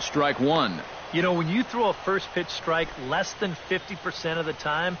called strike 1. You know, when you throw a first pitch strike less than 50% of the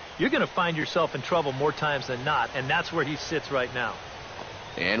time, you're going to find yourself in trouble more times than not, and that's where he sits right now.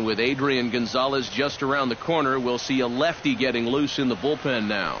 And with Adrian Gonzalez just around the corner, we'll see a lefty getting loose in the bullpen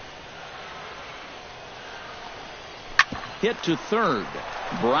now. Hit to third.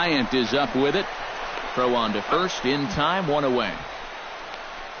 Bryant is up with it. Throw on to first in time, 1 away.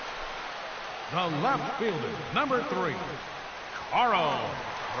 The left fielder, number 3, Carl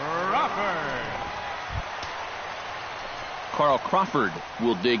Crawford. Carl Crawford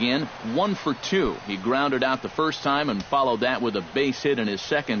will dig in. 1 for 2. He grounded out the first time and followed that with a base hit in his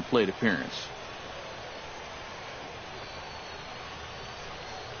second plate appearance.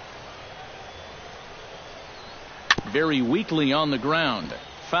 Very weakly on the ground.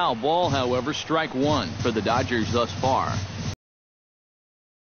 Foul ball, however, strike 1 for the Dodgers thus far.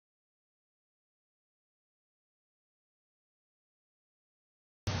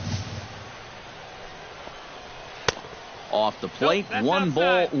 Off the plate, 1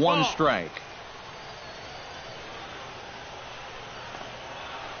 ball, 1 strike.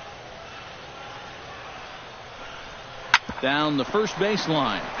 Down the first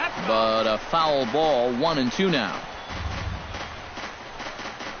baseline, but a foul ball, 1-2 now.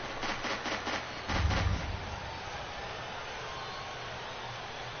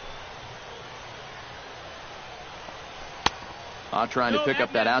 Trying to pick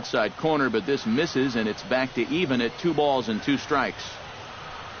up that outside corner, but this misses, and it's back to even at 2 balls and 2 strikes.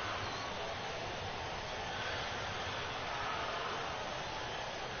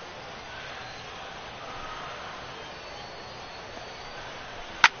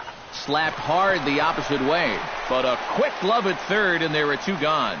 Slapped hard the opposite way, but a quick glove at third, and there are 2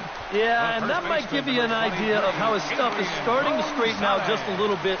 gone. Yeah, and that might give you an idea of how his stuff is starting to straighten out just a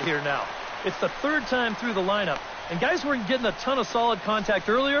little bit here now. It's the 3rd time through the lineup. And guys weren't getting a ton of solid contact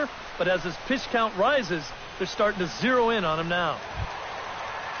earlier, but as his pitch count rises, they're starting to zero in on him now.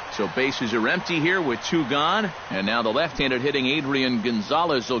 So bases are empty here with 2 gone, and now the left-handed hitting Adrian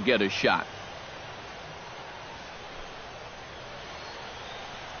Gonzalez will get a shot.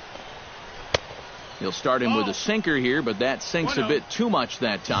 He'll start him with a sinker here, but that sinks a bit too much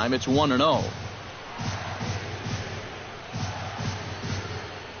that time. It's 1-0.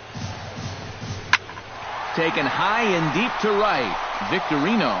 taken high and deep to right.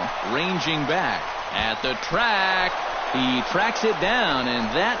 Victorino ranging back at the track. He tracks it down,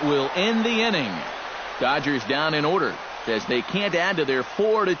 and that will end the inning. Dodgers down in order as they can't add to their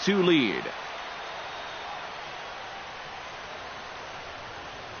 4-2 lead.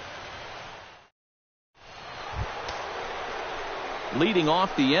 Leading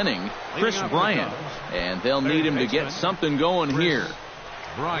off the inning, Chris Bryant, and they'll need him to get something going here.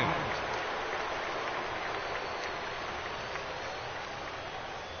 Bryant.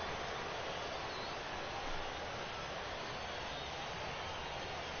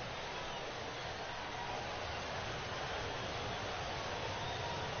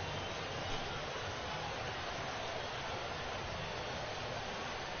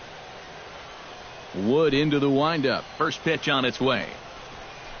 Wood into the windup. First pitch on its way.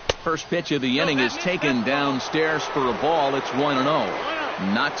 First pitch of the inning is taken downstairs for a ball. It's 1-0.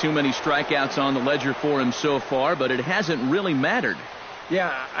 Not too many strikeouts on the ledger for him so far, but it hasn't really mattered.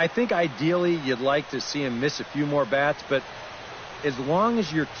 Yeah, I think ideally you'd like to see him miss a few more bats, but as long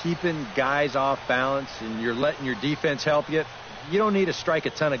as you're keeping guys off balance and you're letting your defense help you, you don't need to strike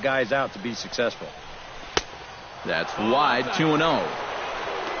a ton of guys out to be successful. That's wide, 2-0.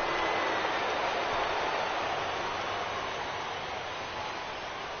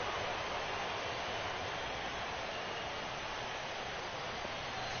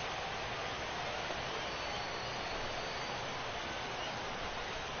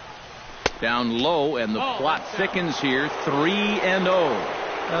 Down low, and the plot thickens here. 3-0.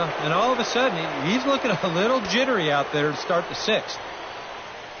 And all of a sudden, he's looking a little jittery out there to start the sixth.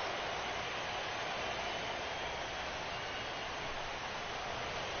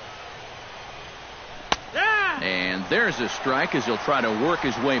 And there's a strike as he'll try to work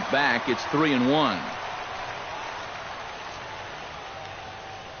his way back. It's 3-1.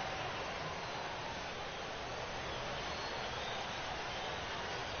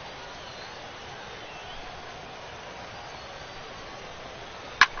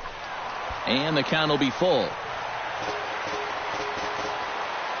 And the count will be full.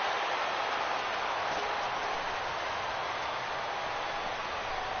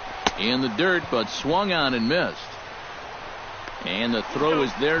 In the dirt, but swung on and missed. And the throw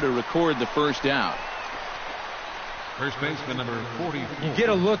is there to record the first out. First baseman number 44. You get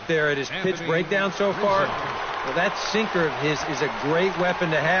a look there at his pitch breakdown so far. Well, that sinker of his is a great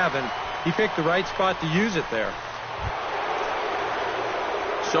weapon to have, and he picked the right spot to use it there.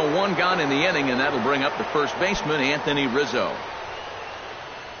 So one gone in the inning, and that'll bring up the first baseman, Anthony Rizzo.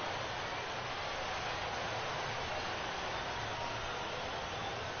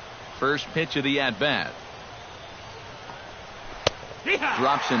 First pitch of the at-bat.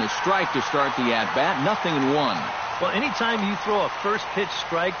 Drops in a strike to start the at-bat. 0-1. Well, anytime you throw a first pitch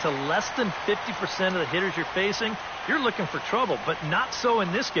strike to less than 50% of the hitters you're facing, you're looking for trouble, but not so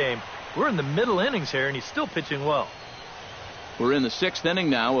in this game. We're in the middle innings here, and he's still pitching well. We're in the sixth inning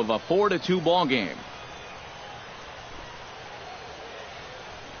now of a 4-2 ball game.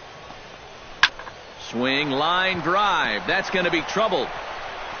 Swing, line drive. That's going to be trouble.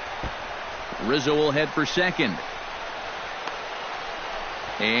 Rizzo will head for second.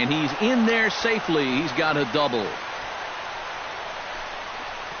 And he's in there safely. He's got a double.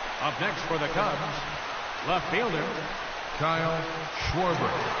 Up next for the Cubs, left fielder Kyle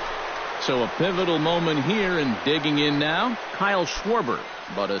Schwarber. So a pivotal moment here, and digging in now, Kyle Schwarber.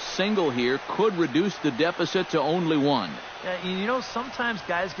 But a single here could reduce the deficit to only one. Yeah, you know, sometimes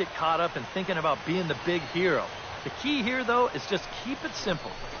guys get caught up in thinking about being the big hero. The key here, though, is just keep it simple.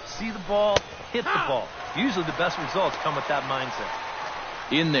 See the ball, hit the ball. Usually the best results come with that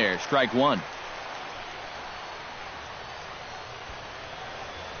mindset. In there, strike one.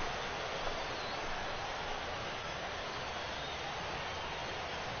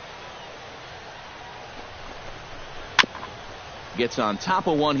 Gets on top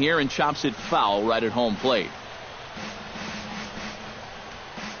of one here and chops it foul right at home plate.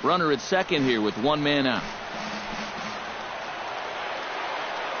 Runner at second here with one man out.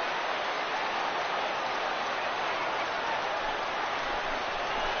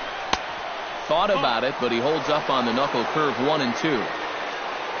 Thought about it, but he holds up on the knuckle curve. 1-2.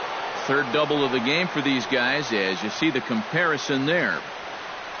 Third double of the game for these guys, as you see the comparison there.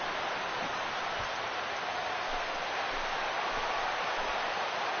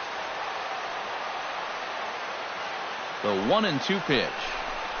 The 1-2 pitch.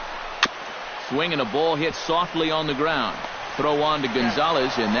 Swing and a ball hit softly on the ground. Throw on to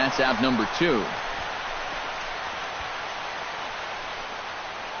Gonzalez, and that's out number 2.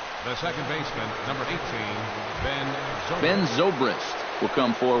 The second baseman, number 18, Ben Zobrist. will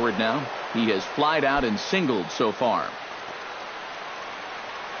come forward now. He has flied out and singled so far.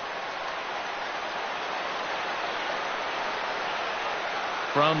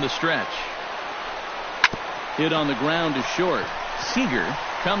 From the stretch. Hit on the ground to short. Seager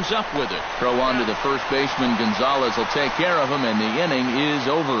comes up with it. Throw on to the first baseman. Gonzalez will take care of him, and the inning is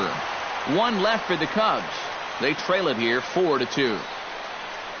over. One left for the Cubs. They trail it here 4-2.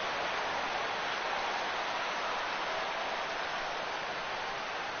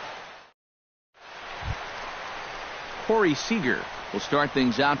 Corey Seager will start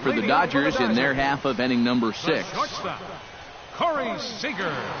things out for the Dodgers in their half of inning number 6. Shortstop, Corey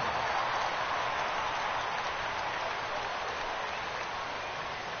Seager.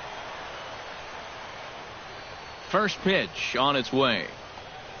 First pitch on its way.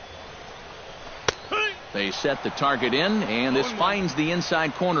 They set the target in, and this finds the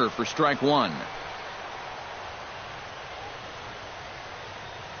inside corner for strike one.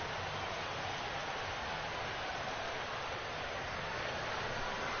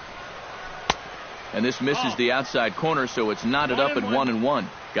 And this misses the outside corner, so it's knotted up at 1-1.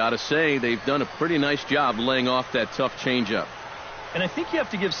 Gotta say, they've done a pretty nice job laying off that tough changeup. And I think you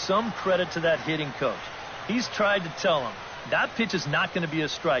have to give some credit to that hitting coach. He's tried to tell him, that pitch is not going to be a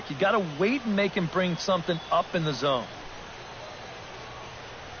strike. You got to wait and make him bring something up in the zone.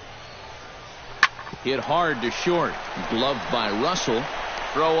 Hit hard to short. Gloved by Russell.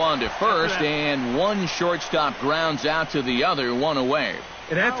 Throw on to first, and one shortstop grounds out to the other, one away.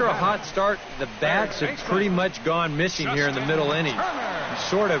 And after a hot start, the bats have pretty much gone missing here in the middle innings. He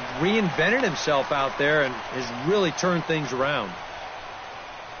sort of reinvented himself out there and has really turned things around.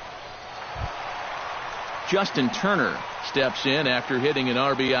 Justin Turner steps in after hitting an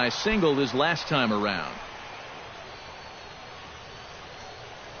RBI single his last time around.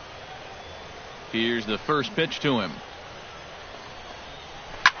 Here's the first pitch to him.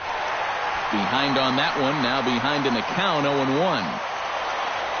 Behind on that one, now behind in the count, 0-1.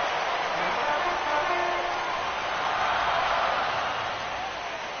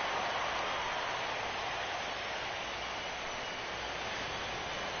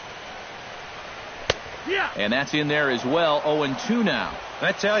 And that's in there as well. 0-2 now.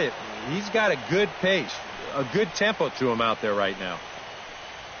 I tell you, he's got a good pace, a good tempo to him out there right now.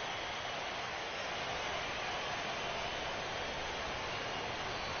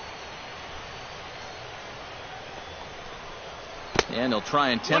 And they'll try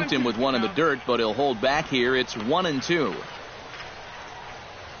and tempt him with one in the dirt, but he'll hold back here. It's 1-2.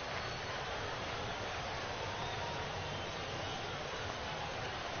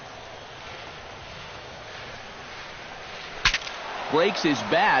 Breaks his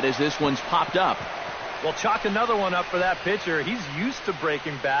bat as this one's popped up. Well, chalk another one up for that pitcher. He's used to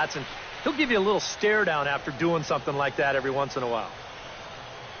breaking bats, and he'll give you a little stare down after doing something like that every once in a while.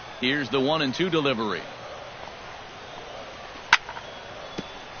 Here's the 1-2 delivery.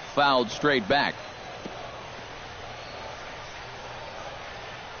 Fouled straight back.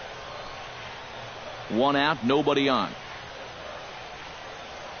 One out, nobody on.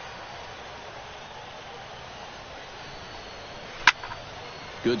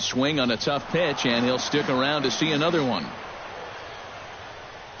 Good swing on a tough pitch, and he'll stick around to see another one.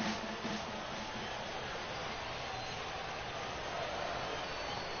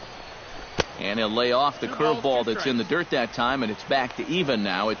 And he'll lay off the curveball that's in the dirt that time, and it's back to even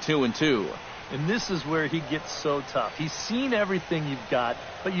now at 2-2. And this is where he gets so tough. He's seen everything you've got,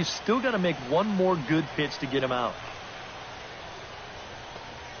 but you still got to make one more good pitch to get him out.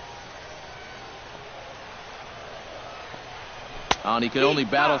 And he can only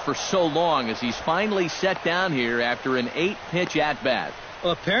battle for so long as he's finally set down here after an 8-pitch at-bat.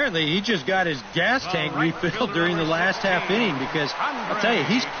 Well, apparently he just got his gas tank refilled during the last half inning, because I'll tell you,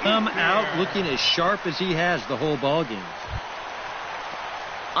 he's come out looking as sharp as he has the whole ballgame.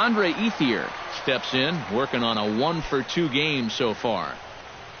 Andre Ethier steps in, working on a 1-for-2 game so far.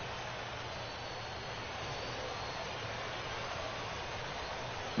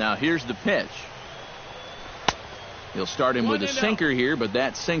 Now here's the pitch. He'll start him with a sinker here, but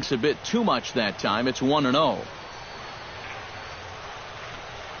that sinks a bit too much that time. It's 1-0.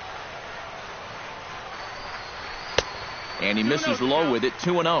 And he misses low with it,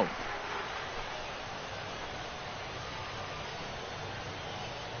 2-0.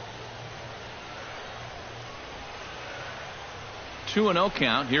 Two and 0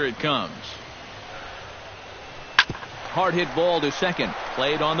 count. Here it comes. Hard hit ball to second.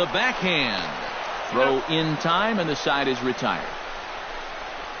 Played on the backhand. Throw in time, and the side is retired.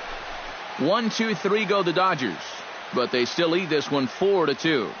 1-2-3 go the Dodgers, but they still lead this one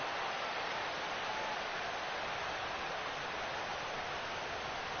 4-2.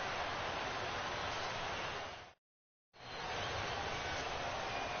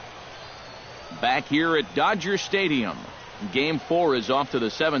 Back here at Dodger Stadium. Game 4 is off to the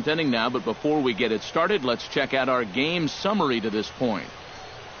 7th inning now, but before we get it started, let's check out our game summary to this point.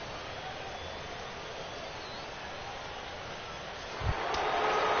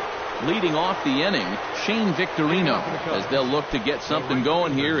 Leading off the inning, Shane Victorino, as they'll look to get something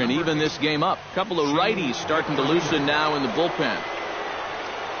going here and even this game up. Couple of righties starting to loosen now in the bullpen.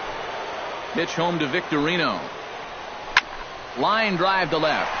 Pitch home to Victorino. Line drive to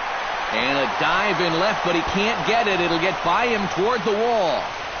left. And a dive in left, but he can't get it. It'll get by him toward the wall.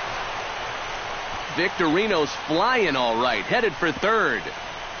 Victorino's flying all right, headed for third.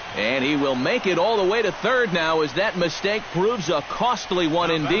 And he will make it all the way to third now as that mistake proves a costly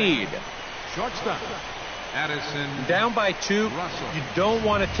one indeed. Shortstop, Addison. Down by 2, Russell. you don't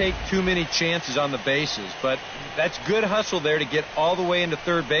want to take too many chances on the bases, but that's good hustle there to get all the way into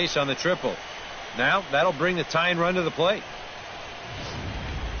third base on the triple. Now, that'll bring the tying run to the plate.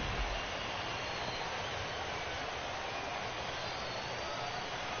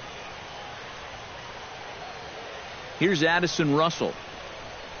 Here's Addison Russell.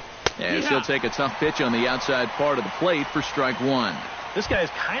 As he'll take a tough pitch on the outside part of the plate for strike 1. This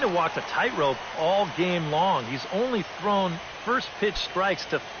guy's kind of walked a tightrope all game long. He's only thrown first pitch strikes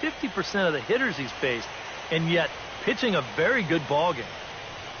to 50% of the hitters he's faced, and yet pitching a very good ball game.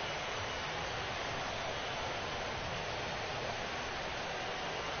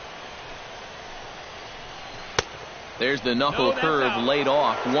 There's the knuckle curve laid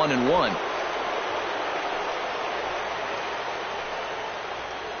off, 1-1.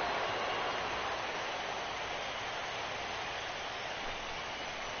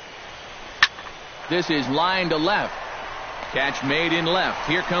 This is line to left. Catch made in left.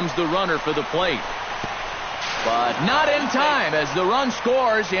 Here comes the runner for the plate. But not in time as the run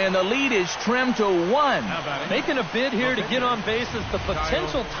scores and the lead is trimmed to 1. Making a bid here to get on base is the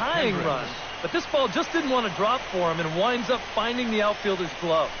potential tying run. But this ball just didn't want to drop for him and winds up finding the outfielder's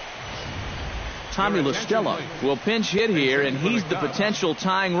glove. Tommy LaStella will pinch hit here, and he's the potential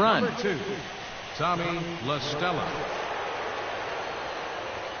tying run. Number 2, Tommy LaStella.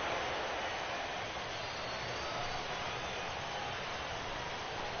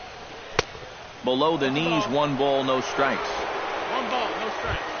 Below the knees, 1 ball, no strikes. 1 ball, no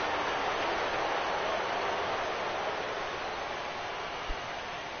strikes.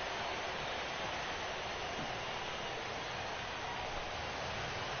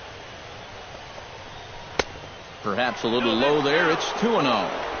 Perhaps a little low there. It's 2-0.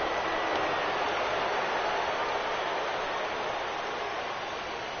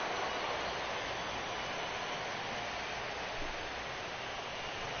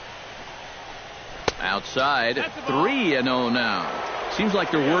 Outside, 3-0 now. Seems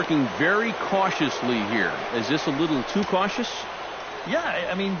like they're working very cautiously here. Is this a little too cautious? Yeah,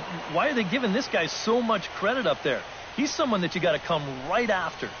 I mean, why are they giving this guy so much credit up there? He's someone that you got to come right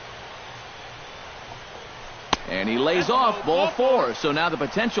after. And he lays off, ball 4. So now the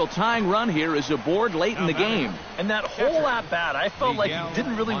potential tying run here is aboard late in the game. And that whole at-bat, I felt like he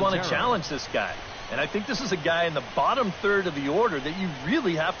didn't really want to challenge this guy. And I think this is a guy in the bottom third of the order that you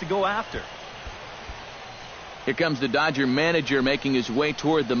really have to go after. Here comes the Dodger manager making his way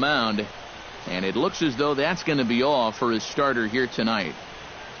toward the mound. And it looks as though that's going to be all for his starter here tonight.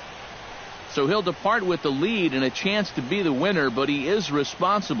 So he'll depart with the lead and a chance to be the winner, but he is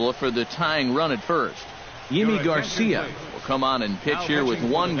responsible for the tying run at first. Yimi Garcia will come on and pitch here with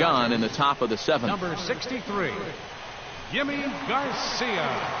 1 gone in the top of the 7th. Number 63, Yimi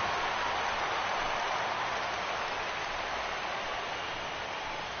Garcia.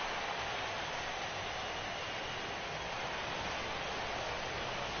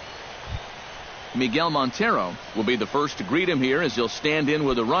 Miguel Montero will be the first to greet him here as he'll stand in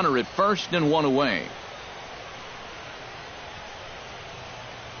with a runner at first and 1 away.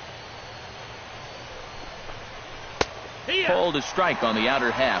 Called a strike on the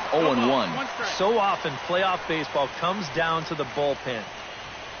outer half, 0-1. So often playoff baseball comes down to the bullpen.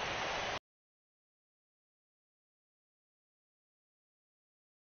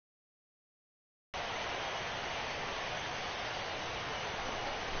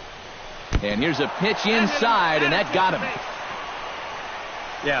 And here's a pitch inside, and that got him.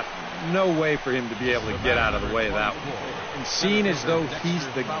 Yeah, no way for him to be able to get out of the way of that one. And seeing as though he's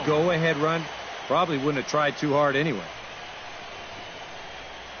the go-ahead run, probably wouldn't have tried too hard anyway.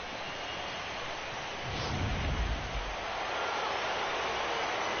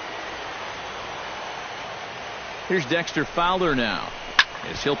 Here's Dexter Fowler now.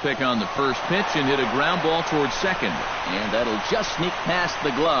 As he'll pick on the first pitch and hit a ground ball towards second. And that'll just sneak past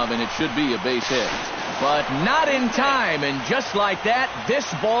the glove, and it should be a base hit. But not in time, and just like that,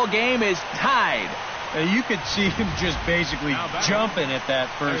 this ball game is tied. You could see him just basically jumping at that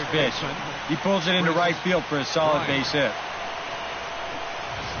first pitch. He pulls it into right field for a solid base hit.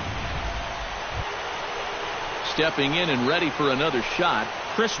 Stepping in and ready for another shot,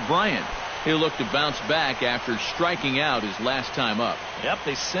 Chris Bryant. He'll look to bounce back after striking out his last time up. Yep,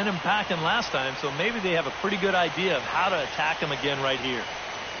 they sent him packing last time, so maybe they have a pretty good idea of how to attack him again right here.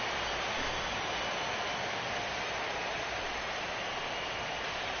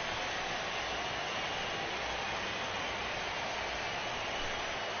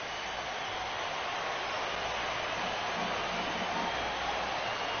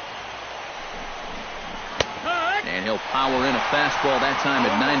 And he'll power in a fastball that time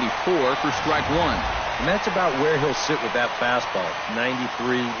at 94 for strike one. And that's about where he'll sit with that fastball,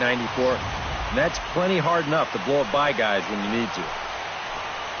 93, 94. And that's plenty hard enough to blow it by guys when you need to.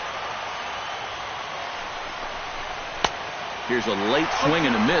 Here's a late swing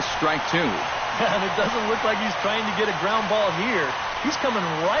and a miss, strike two. And it doesn't look like he's trying to get a ground ball here. He's coming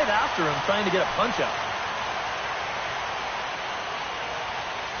right after him, trying to get a punch out.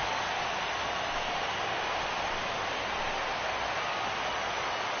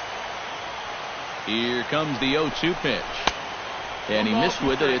 Here comes the 0-2 pitch. And he missed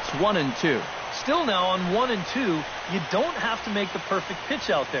with it. It's 1-2. Still now on 1-2, you don't have to make the perfect pitch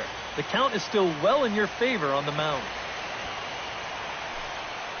out there. The count is still well in your favor on the mound.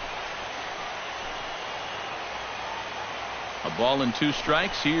 A ball and two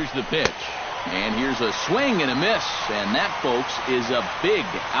strikes. Here's the pitch. And here's a swing and a miss. And that, folks, is a big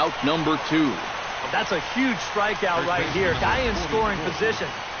out number two. That's a huge strikeout right here. Guy in scoring position.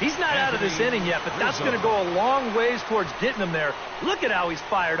 He's not out of this inning yet, but that's going to go a long ways towards getting him there. Look at how he's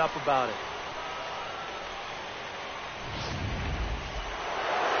fired up about it.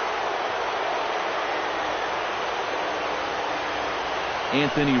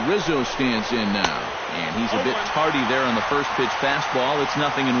 Anthony Rizzo stands in now. And he's a bit tardy there on the first pitch fastball. It's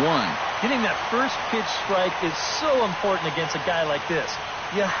 0-1. Getting that first pitch strike is so important against a guy like this.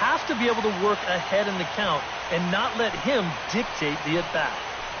 You have to be able to work ahead in the count and not let him dictate the at-bat.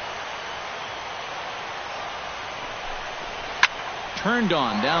 Turned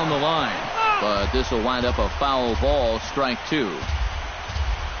on down the line. But this will wind up a foul ball, strike two.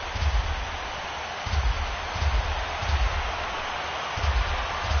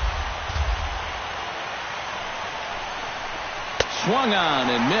 Swung on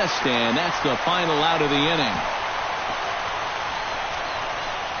and missed, and that's the final out of the inning.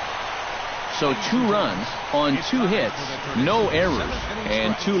 So 2 runs on 2 hits, no errors,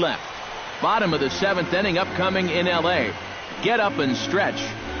 and 2 left. Bottom of the 7th inning upcoming in L.A. Get up and stretch,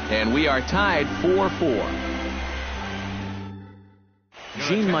 and we are tied 4-4.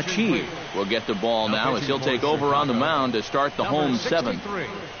 Gene Machi will get the ball now as he'll take over on the mound to start the home 7th.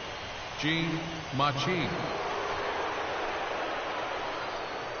 Gene Machi.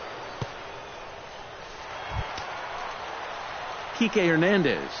 Kike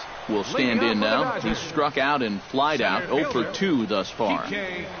Hernandez will stand in now. He's struck out and flied out, 0 for 2 thus far.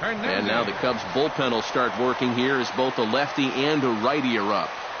 And now the Cubs bullpen will start working here as both a lefty and a righty are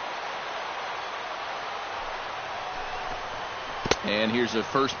up. And here's a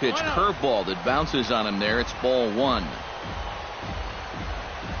first pitch curveball that bounces on him there. It's ball 1.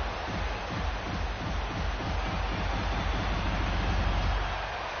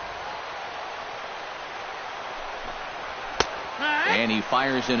 And he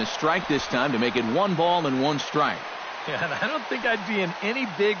fires in a strike this time to make it 1 ball and 1 strike. Yeah, and I don't think I'd be in any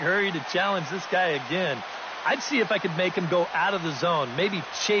big hurry to challenge this guy again. I'd see if I could make him go out of the zone, maybe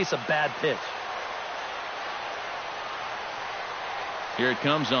chase a bad pitch. Here it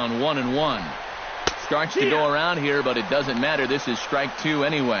comes on 1-1. Starts to go around here, but it doesn't matter. This is strike 2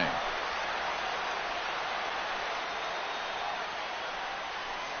 anyway.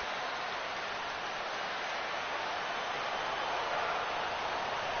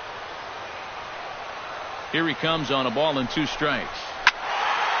 Here he comes on a ball and 2 strikes.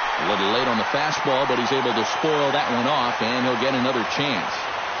 A little late on the fastball, but he's able to spoil that one off, and he'll get another chance.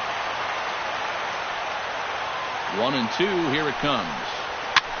 1-2, here it comes.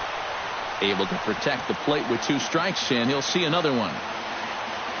 Able to protect the plate with 2 strikes, and he'll see another one.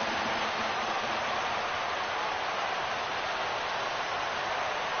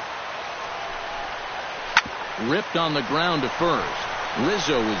 Ripped on the ground to first.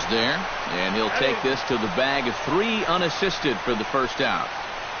 Rizzo is there, and he'll take this to the bag of 3 unassisted for the first out.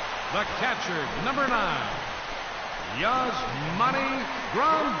 The catcher, number 9, Yasmani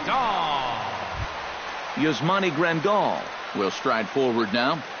Grandal. Yasmani Grandal will stride forward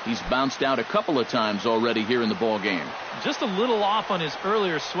now. He's bounced out a couple of times already here in the ball game. Just a little off on his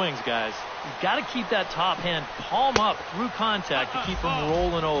earlier swings, guys. You've got to keep that top hand palm up through contact to keep him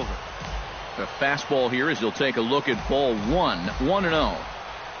rolling over. The fastball here as he'll take a look at ball one. 1-0.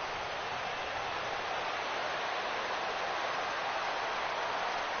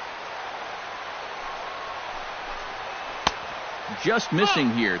 Just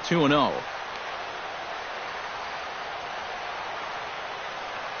missing here. 2-0.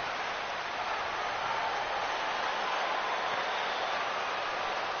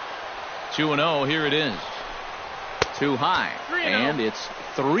 Here it is. Too high. And it's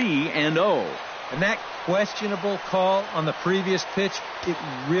 3-0. And that questionable call on the previous pitch, it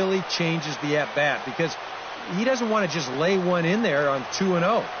really changes the at-bat because he doesn't want to just lay one in there on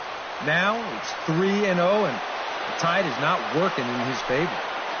 2-0. Now it's 3-0, and the tide is not working in his favor.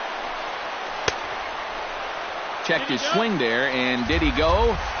 Checked his swing there, and did he go?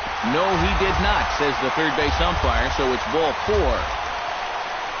 No, he did not, says the third base umpire, so it's ball 4.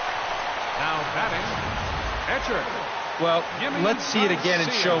 Now batting, Etcher. Well, let's see it again in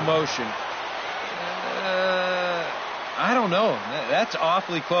show motion. I don't know. That's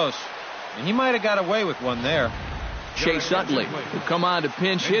awfully close. And he might have got away with one there. Chase Utley will come on to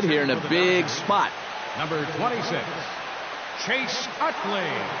pinch hit here in a big spot. Number 26, Chase Utley.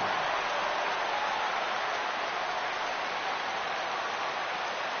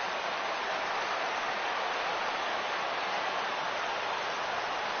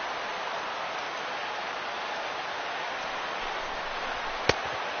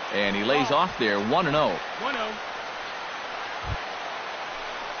 And he lays off there. 1-0. 1-0.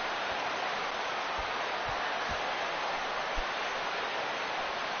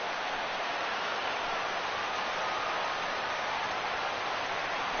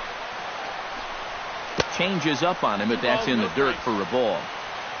 Changes up on him, but that's in the dirt for a ball.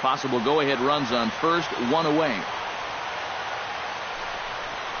 Possible go-ahead runs on first, 1 away.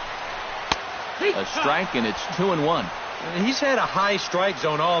 A strike, and it's 2-1. He's had a high strike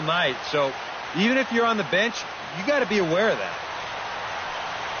zone all night, so even if you're on the bench, you got to be aware of that.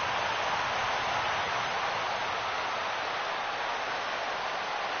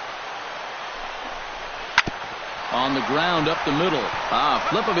 On the ground up the middle.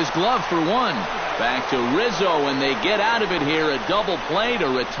 Flip of his glove for one. Back to Rizzo, and they get out of it here. A double play to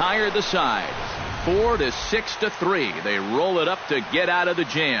retire the side. 4-6-3. They roll it up to get out of the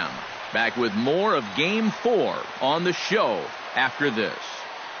jam. Back with more of Game 4 on the show after this.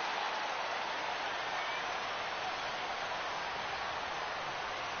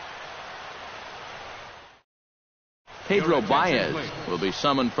 Pedro Baez will be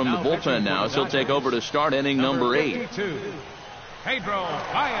summoned from the bullpen now as he'll take over to start inning number 8. Pedro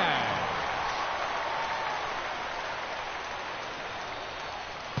Baez.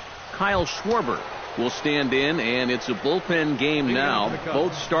 Kyle Schwarber will stand in, and it's a bullpen game now.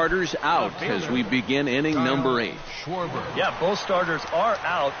 Both starters out as we begin inning number 8. Yeah, both starters are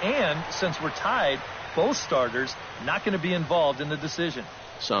out, and since we're tied, both starters not going to be involved in the decision.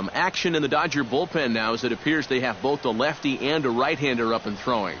 Some action in the Dodger bullpen now as it appears they have both a lefty and a right-hander up and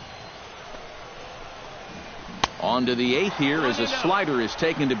throwing. On to the 8th here as a slider is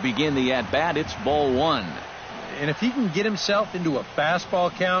taken to begin the at-bat. It's ball 1. And if he can get himself into a fastball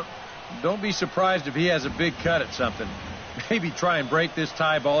count, don't be surprised if he has a big cut at something. Maybe try and break this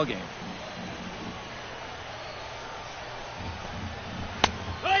tie ball game.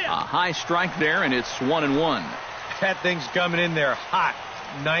 A high strike there, and it's 1-1. That thing's coming in there hot.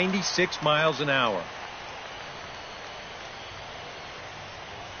 96 miles an hour.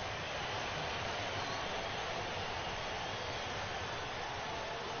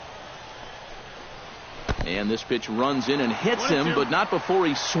 And this pitch runs in and hits him, but not before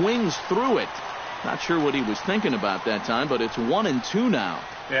he swings through it. Not sure what he was thinking about that time, but it's 1-2 now.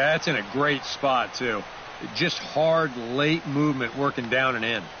 Yeah, that's in a great spot, too. Just hard, late movement working down and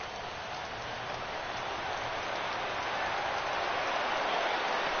in.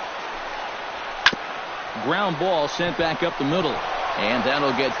 Ground ball sent back up the middle. And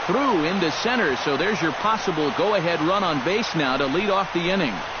that'll get through into center. So there's your possible go-ahead run on base now to lead off the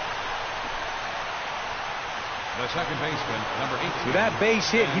inning. The second baseman, number 18. With that base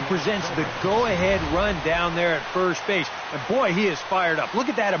hit, he presents the go-ahead run down there at first base. And boy, he is fired up. Look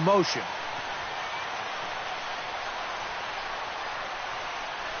at that emotion.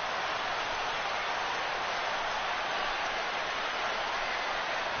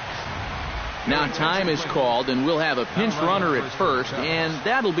 Now time is called, and we'll have a pinch runner at first, and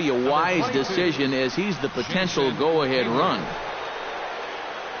that'll be a wise decision as he's the potential go-ahead run.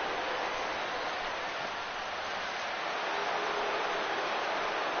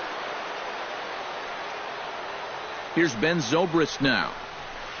 Here's Ben Zobrist now,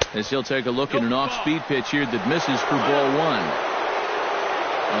 as he'll take a look at an off-speed pitch here that misses for ball one.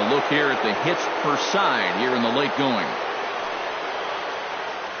 A look here at the hits per side here in the late going.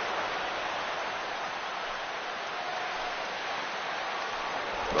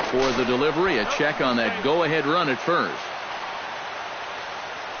 Before the delivery, a check on that go-ahead run at first.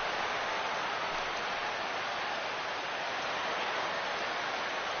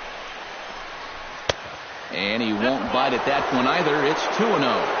 And he won't bite at that one either. It's 2-0.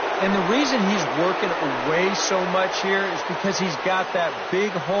 And the reason he's working away so much here is because he's got that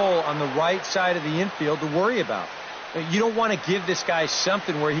big hole on the right side of the infield to worry about. You don't want to give this guy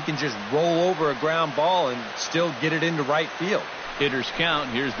something where he can just roll over a ground ball and still get it into right field. Hitters count.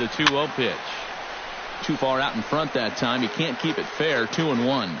 Here's the 2-0 pitch. Too far out in front that time. You can't keep it fair.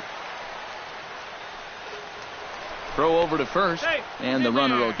 2-1. Throw over to first, and the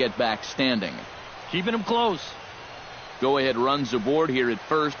runner will get back standing. Keeping him close. Go ahead runs aboard here at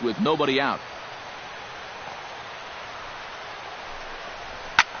first with nobody out.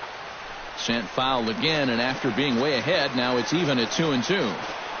 Sent foul again, and after being way ahead, now it's even at 2-2.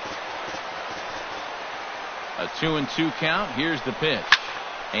 A 2-2 count. Here's the pitch.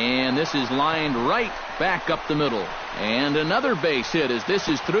 And this is lined right back up the middle. And another base hit as this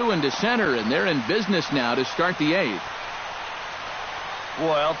is through into center, and they're in business now to start the eighth.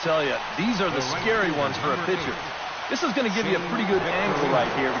 Boy, I'll tell you, these are the scary ones for a pitcher. This is going to give you a pretty good angle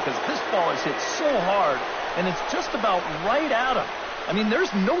right here because this ball is hit so hard, and it's just about right at him. I mean,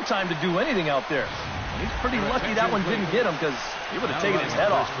 there's no time to do anything out there. He's pretty lucky that one didn't get him because he would have taken his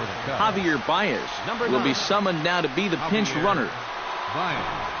head off. Javier Baez will be summoned now to be the pinch runner.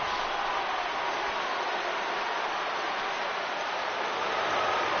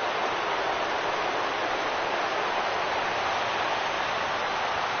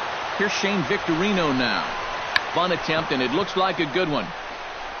 Here's Shane Victorino now. Bunt attempt, and it looks like a good one.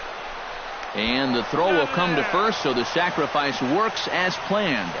 And the throw will come to first, so the sacrifice works as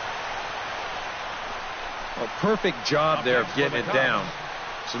planned. A perfect job there of getting it down.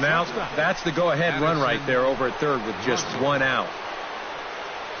 So now that's the go-ahead run right there over at third with just one out.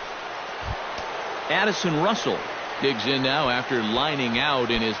 Addison Russell digs in now after lining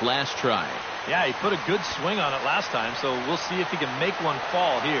out in his last try. Yeah, he put a good swing on it last time, so we'll see if he can make one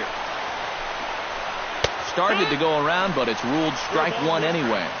fall here. Started to go around, but it's ruled strike one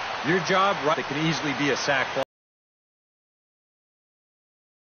anyway. Your job, right? It can easily be a sac fly.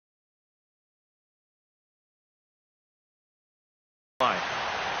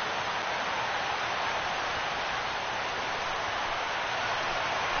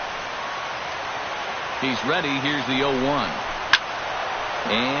 He's ready. Here's the 0-1.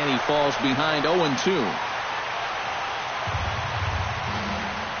 And he falls behind 0-2.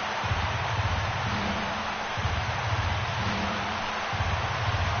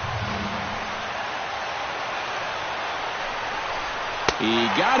 He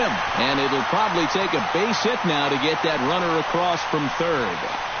got him, and it'll probably take a base hit now to get that runner across from third.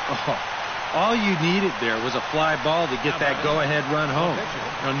 Oh, all you needed there was a fly ball to get that go-ahead run home.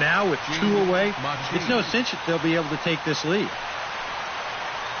 Now with two away, it's no cinch that they'll be able to take this lead.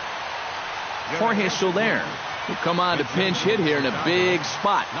 Jorge Soler will come on to pinch hit here in a big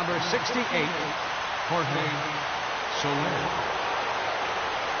spot. Number 68, Jorge Soler.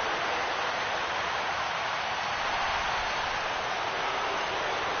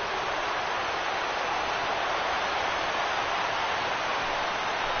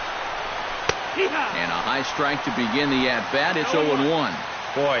 And a high strike to begin the at-bat. It's 0-1.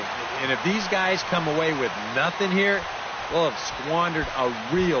 Boy, and if these guys come away with nothing here, we'll have squandered a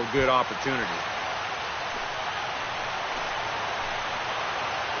real good opportunity.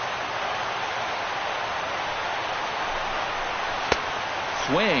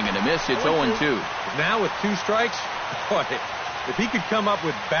 Swing and a miss. It's 0-2. Now with two strikes, boy, if he could come up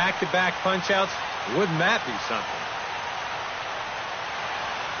with back-to-back punch-outs, wouldn't that be something?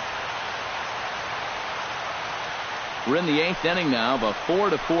 We're in the 8th inning now of a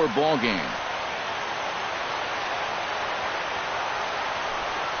 4-4 ball game.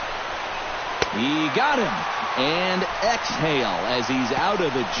 He got him. And exhale as he's out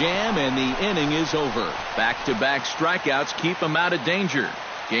of the jam, and the inning is over. Back-to-back strikeouts keep him out of danger.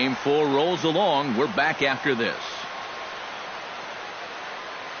 Game 4 rolls along. We're back after this.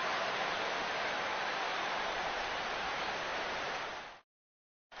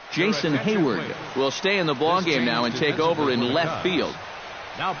 Jason Hayward will stay in the ballgame now and take over in left field.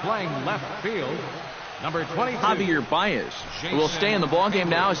 Now playing left field, number 22. Javier Baez will stay in the ballgame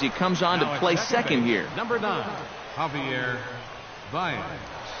now as he comes on to play second here. Number 9, Javier Baez.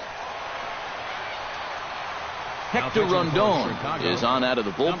 Hector Rondon is on out of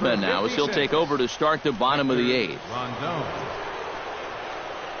the bullpen now as he'll take over to start the bottom of the 8th. Rondon.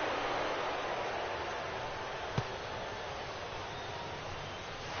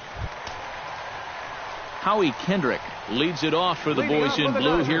 Howie Kendrick leads it off for the boys in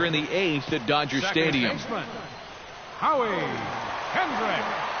blue here in the 8th at Dodger Stadium. Howie Kendrick.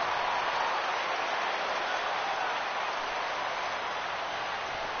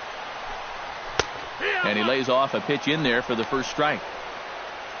 And he lays off a pitch in there for the first strike.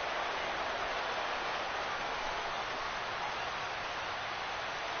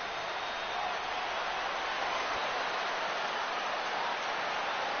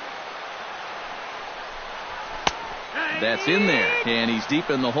 That's in there, and he's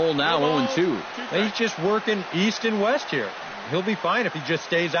deep in the hole now, 0-2. He's just working east and west here. He'll be fine if he just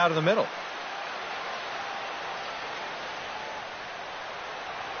stays out of the middle.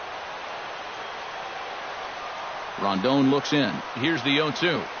 Rondon looks in. Here's the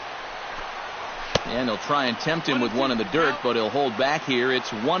 0-2. And they'll try and tempt him with one in the dirt, but he'll hold back here. It's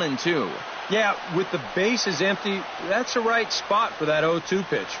 1-2. Yeah, with the bases empty, that's the right spot for that 0-2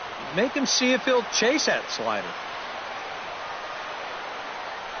 pitch. Make him see if he'll chase that slider.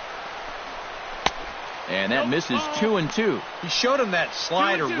 And that misses 2-2. He showed him that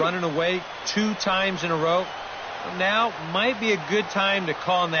slider running away 2 times in a row. Now might be a good time to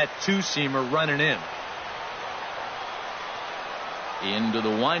call him that 2-seamer running in. Into the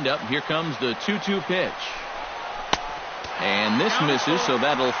windup. Here comes the 2-2 pitch. And this misses, so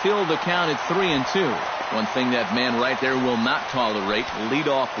that'll fill the count at 3-2. One thing that man right there will not tolerate,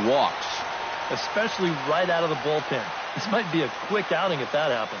 leadoff walks. Especially right out of the bullpen. This might be a quick outing if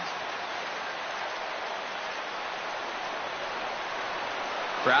that happens.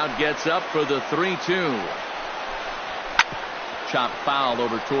 Crowd gets up for the 3-2. Chop foul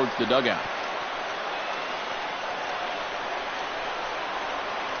over towards the dugout.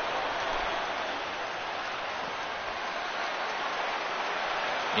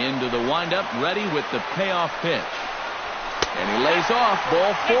 Into the windup, ready with the payoff pitch. And he lays off,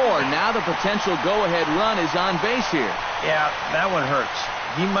 ball 4. Now the potential go-ahead run is on base here. Yeah, that one hurts.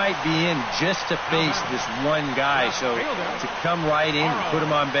 He might be in just to face this one guy, so to come right in and put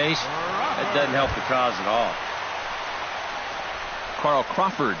him on base, that doesn't help the cause at all. Carl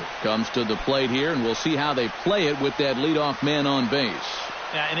Crawford comes to the plate here, and we'll see how they play it with that leadoff man on base.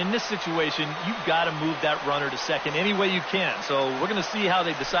 Yeah, and in this situation, you've got to move that runner to second any way you can. So we're going to see how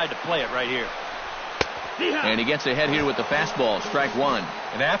they decide to play it right here. And he gets ahead here with the fastball, strike 1.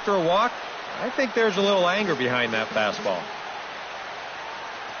 And after a walk, I think there's a little anger behind that fastball.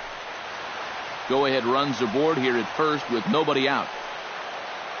 Go-ahead runs aboard here at first with nobody out.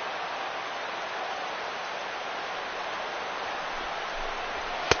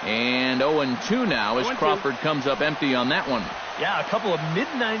 And 0-2 now as Crawford comes up empty on that one. Yeah, a couple of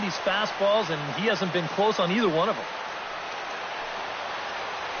mid-90s fastballs, and he hasn't been close on either one of them.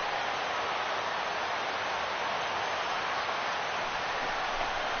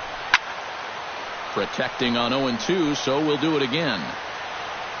 Protecting on 0-2, so we'll do it again.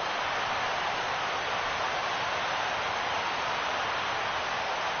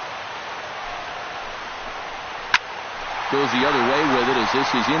 Goes the other way with it as this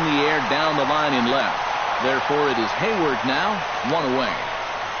is in the air down the line in left. Therefore, it is Hayward now, 1 away.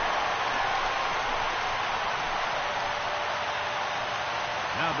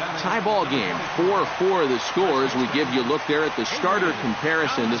 Tie ball game, 4-4 the score as we give you a look there at the starter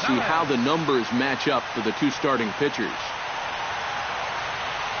comparison to see how the numbers match up for the 2 starting pitchers.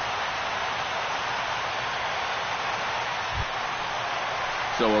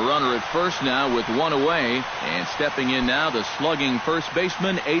 So a runner at first now with 1 away, and stepping in now the slugging first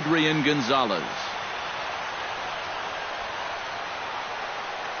baseman Adrian Gonzalez.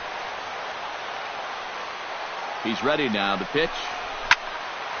 He's ready now to pitch.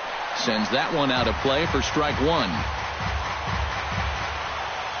 Sends that one out of play for strike 1.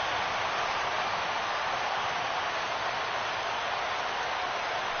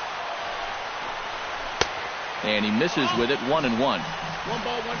 And he misses with it, 1-1. 1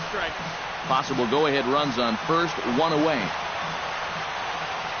 ball, 1 strike. Possible go-ahead runs on first, 1 away.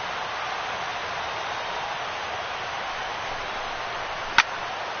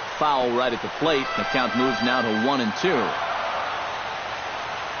 Foul right at the plate. The count moves now to 1-2.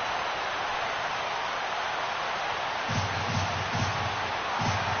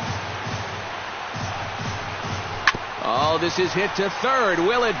 this is hit to third.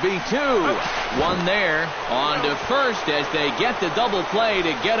 Will it be two? One there. On to first as they get the double play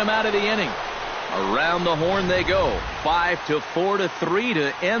to get him out of the inning. Around the horn they go. 5-4 to 3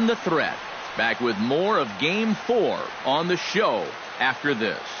 to end the threat. Back with more of Game 4 on the show after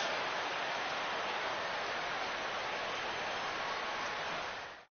this.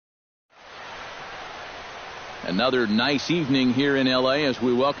 Another nice evening here in L.A. as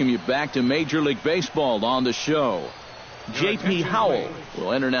we welcome you back to Major League Baseball on the show. J.P. Howell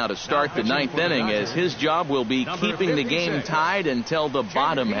will enter now to start the ninth inning as his job will be keeping the game tied until the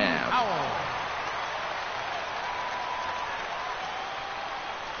bottom half.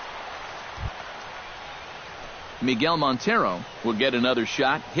 Miguel Montero will get another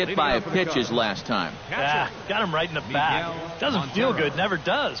shot, hit by a pitch his last time. Got him right in the back. Doesn't feel good, never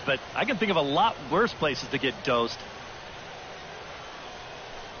does, but I can think of a lot worse places to get dosed.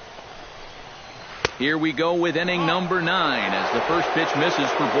 Here we go with inning number 9 as the first pitch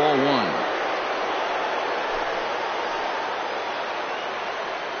misses for ball 1.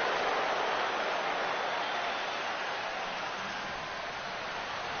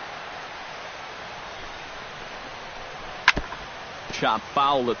 Chop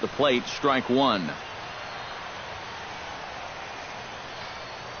foul at the plate, strike 1.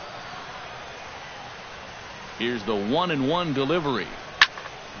 Here's the 1-1 delivery.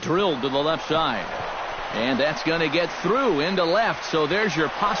 Drilled to the left side. And that's going to get through into left. So there's your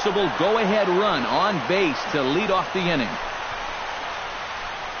possible go-ahead run on base to lead off the inning.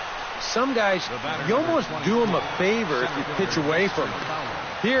 Some guys, you almost do him a favor if you pitch away from him.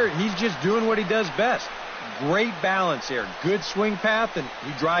 Here, he's just doing what he does best. Great balance here. Good swing path, and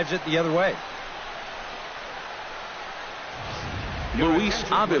he drives it the other way. Luis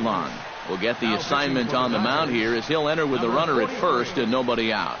Avilan will get the assignment on the mound here as he'll enter with the runner at first and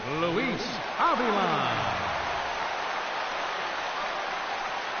nobody out. Luis Avilan.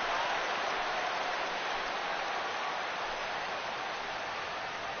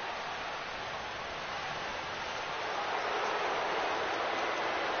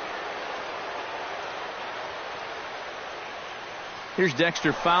 Here's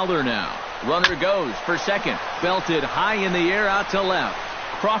Dexter Fowler now. Runner goes for second. Belted high in the air out to left.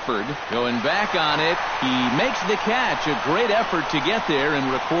 Crawford going back on it. He makes the catch. A great effort to get there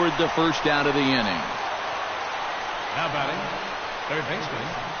and record the first out of the inning. Now batting, third baseman,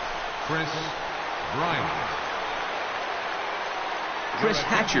 Chris Bryant. Chris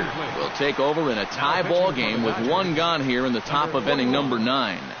Hatcher will take over in a tie ball game with one gone here in the top of inning number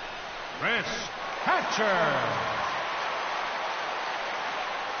 9. Chris Hatcher.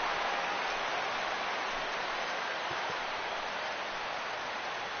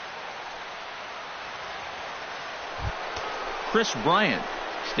 Chris Bryant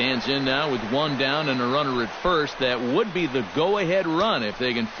stands in now with one down and a runner at first. That would be the go-ahead run if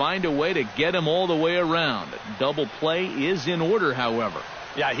they can find a way to get him all the way around. Double play is in order, however.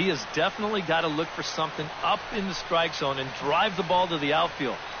 Yeah, he has definitely got to look for something up in the strike zone and drive the ball to the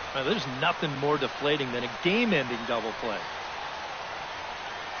outfield. Now, there's nothing more deflating than a game-ending double play.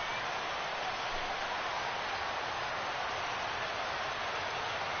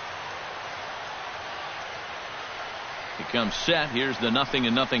 He comes set. Here's the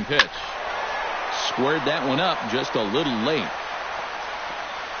 0-0 pitch. Squared that one up just a little late.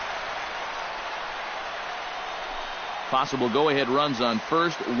 Possible go-ahead runs on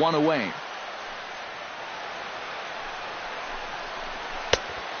first, one away.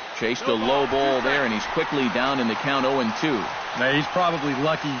 Chased a low ball there, and he's quickly down in the count 0-2. Now, he's probably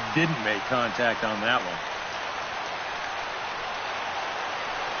lucky he didn't make contact on that one.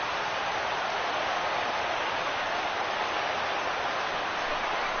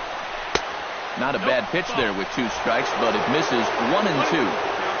 Not a bad pitch there with 2 strikes, but it misses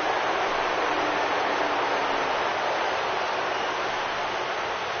 1-2.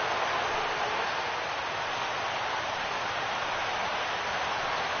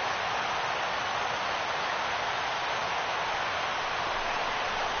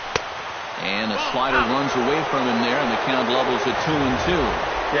 And a slider runs away from him there, and the count levels at 2-2.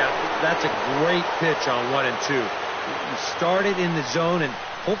 Yeah, that's a great pitch on 1-2. You started in the zone, and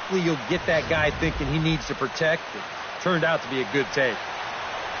hopefully you'll get that guy thinking he needs to protect. It turned out to be a good take.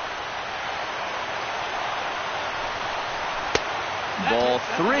 Ball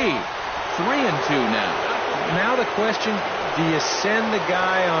 3. 3-2 now. Now the question, do you send the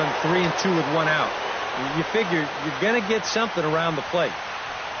guy on 3-2 with one out? You figure you're going to get something around the plate.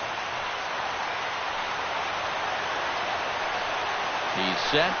 He's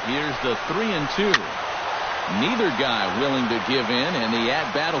set. Here's the 3-2. Neither guy willing to give in, and the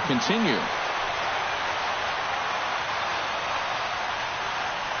at-bat will continue.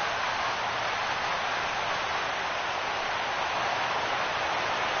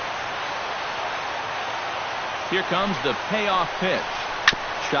 Here comes the payoff pitch.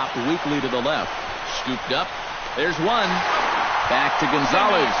 Chopped weakly to the left. Scooped up. There's one. Back to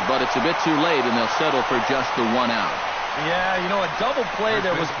Gonzalez, but it's a bit too late, and they'll settle for just the 1 out. Yeah, you know, a double play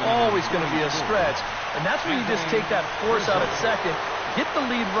there was always going to be a stretch. And that's where you just take that force out at second, get the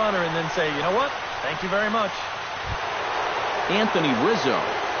lead runner, and then say, you know what? Thank you very much. Anthony Rizzo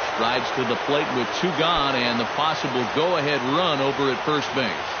strides to the plate with 2 gone and the possible go-ahead run over at first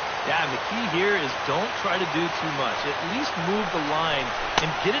base. Yeah, and the key here is don't try to do too much. At least move the line and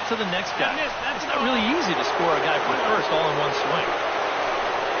get it to the next guy. It's not really easy to score a guy from first all in one swing.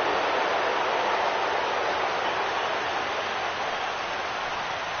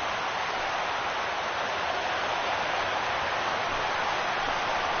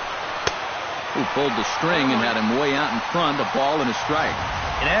 Who pulled the string and had him way out in front, a ball and a strike.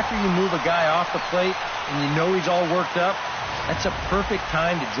 And after you move a guy off the plate and you know he's all worked up, that's a perfect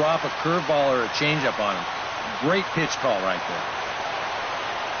time to drop a curveball or a changeup on him. Great pitch call right there.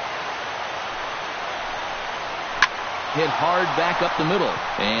 Hit hard back up the middle,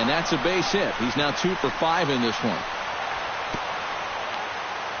 and that's a base hit. He's now 2 for 5 in this one.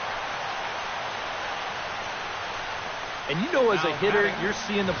 And you know, as a hitter, you're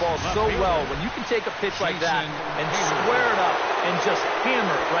seeing the ball so well when you can take a pitch like that and square it up and just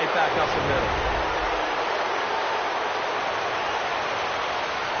hammer it right back up the middle.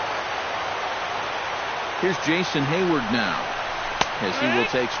 Here's Jason Hayward now, as he will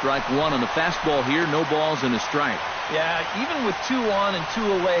take strike 1 on the fastball here. No balls and a strike. Yeah, even with 2 on and 2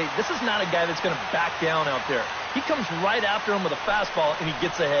 away, this is not a guy that's going to back down out there. He comes right after him with a fastball, and he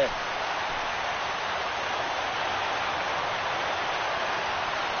gets ahead.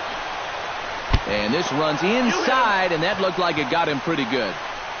 And this runs inside, and that looked like it got him pretty good.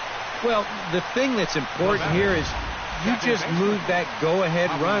 Well, the thing that's important here is you just moved that go-ahead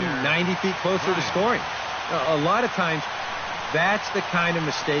run 90 feet closer to scoring. A lot of times, that's the kind of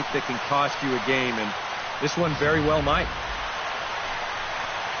mistake that can cost you a game, and this one very well might.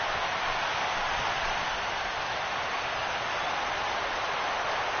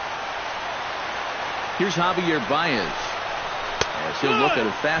 Here's Javier Baez, as he'll look at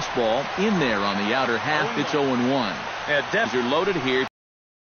a fastball in there on the outer half. It's 0-1. Yeah, They're loaded here.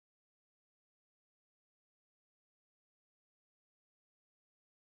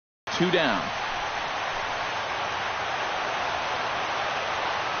 Two down.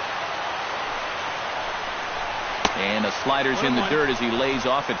 And a slider's in the dirt as he lays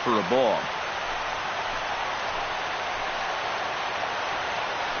off it for a ball.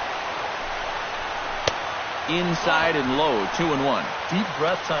 Inside and low, 2-1. Deep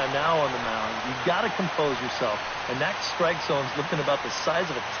breath time now on the mound. You've got to compose yourself. And that strike zone's looking about the size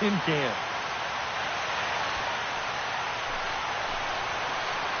of a tin can.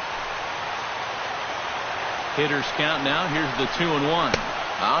 Hitters count now. Here's the 2-1.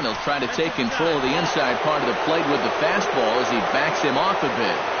 And he'll try to take control of the inside part of the plate with the fastball as he backs him off a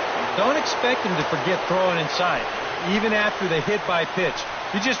bit. Don't expect him to forget throwing inside. Even after the hit by pitch,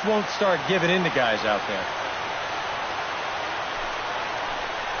 he just won't start giving in to guys out there.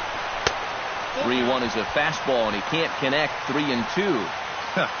 3-1 is a fastball, and he can't connect. 3-2.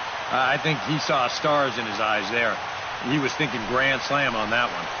 I think he saw stars in his eyes there. He was thinking grand slam on that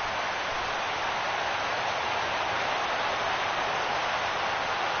one.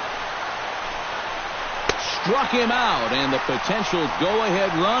 Struck him out, and the potential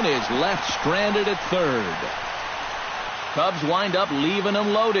go-ahead run is left stranded at third. Cubs wind up leaving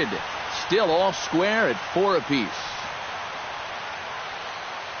them loaded. Still all square at 4 apiece.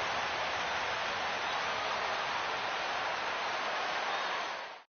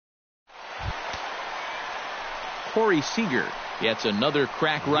 Corey Seager gets another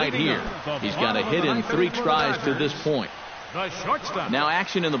crack right here. He's got a hit in 3 tries to this point. Now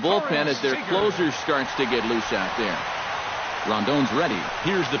action in the bullpen as their closer starts to get loose out there. Rondon's ready.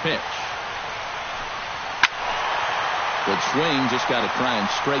 Here's the pitch. Good swing. Just got to try and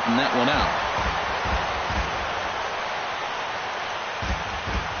straighten that one out.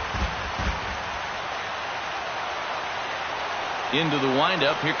 Into the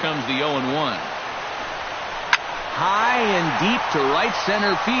windup. Here comes the 0-1. High and deep to right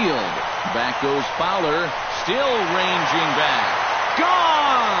center field. Back goes Fowler, still ranging back.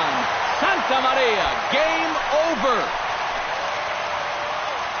 Gone! Santa Maria, game over.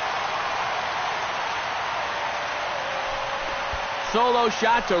 Solo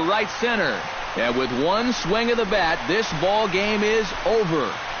shot to right center. And with one swing of the bat, this ball game is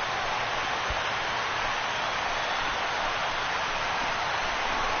over.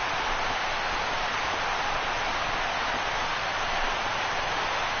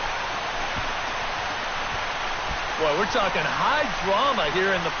 Boy, we're talking high drama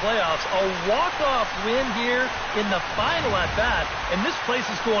here in the playoffs. A walk-off win here in the final at bat, and this place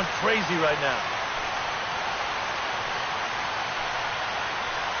is going crazy right now.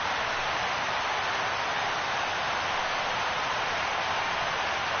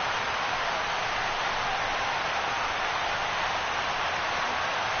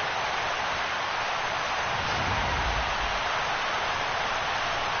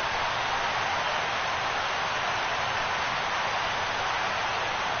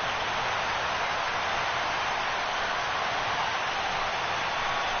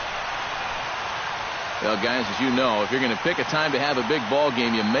 Well, guys, as you know, if you're going to pick a time to have a big ball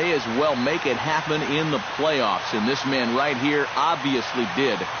game, you may as well make it happen in the playoffs. And this man right here obviously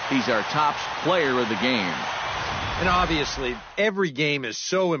did. He's our top player of the game. And obviously, every game is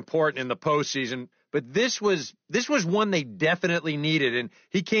so important in the postseason, but this was one they definitely needed, and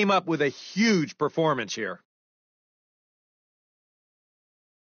he came up with a huge performance here.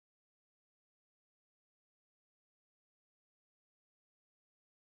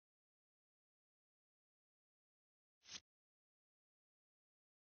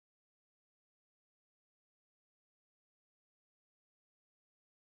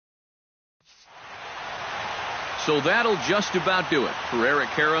 So that'll just about do it. For Eric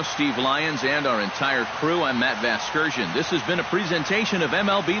Karros, Steve Lyons, and our entire crew, I'm Matt Vasgersian. This has been a presentation of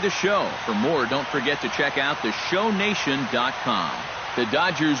MLB The Show. For more, don't forget to check out theshownation.com. The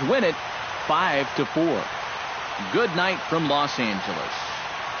Dodgers win it 5-4. Good night from Los Angeles.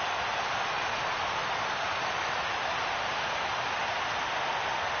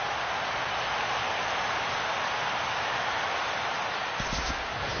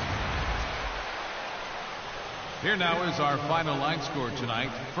 Here now is our final line score tonight.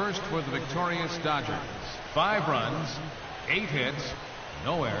 First for the victorious Dodgers. 5 runs, 8 hits,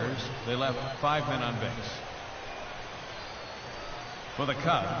 no errors. They left 5 men on base. For the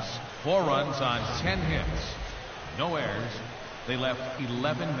Cubs, 4 runs on 10 hits, no errors. They left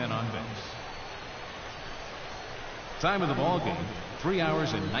 11 men on base. Time of the ball game, 3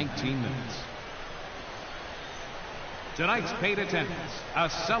 hours and 19 minutes. Tonight's paid attendance, a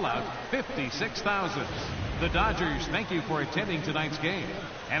sellout 56,000. The Dodgers thank you for attending tonight's game.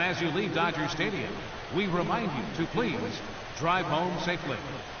 And as you leave Dodger Stadium, we remind you to please drive home safely.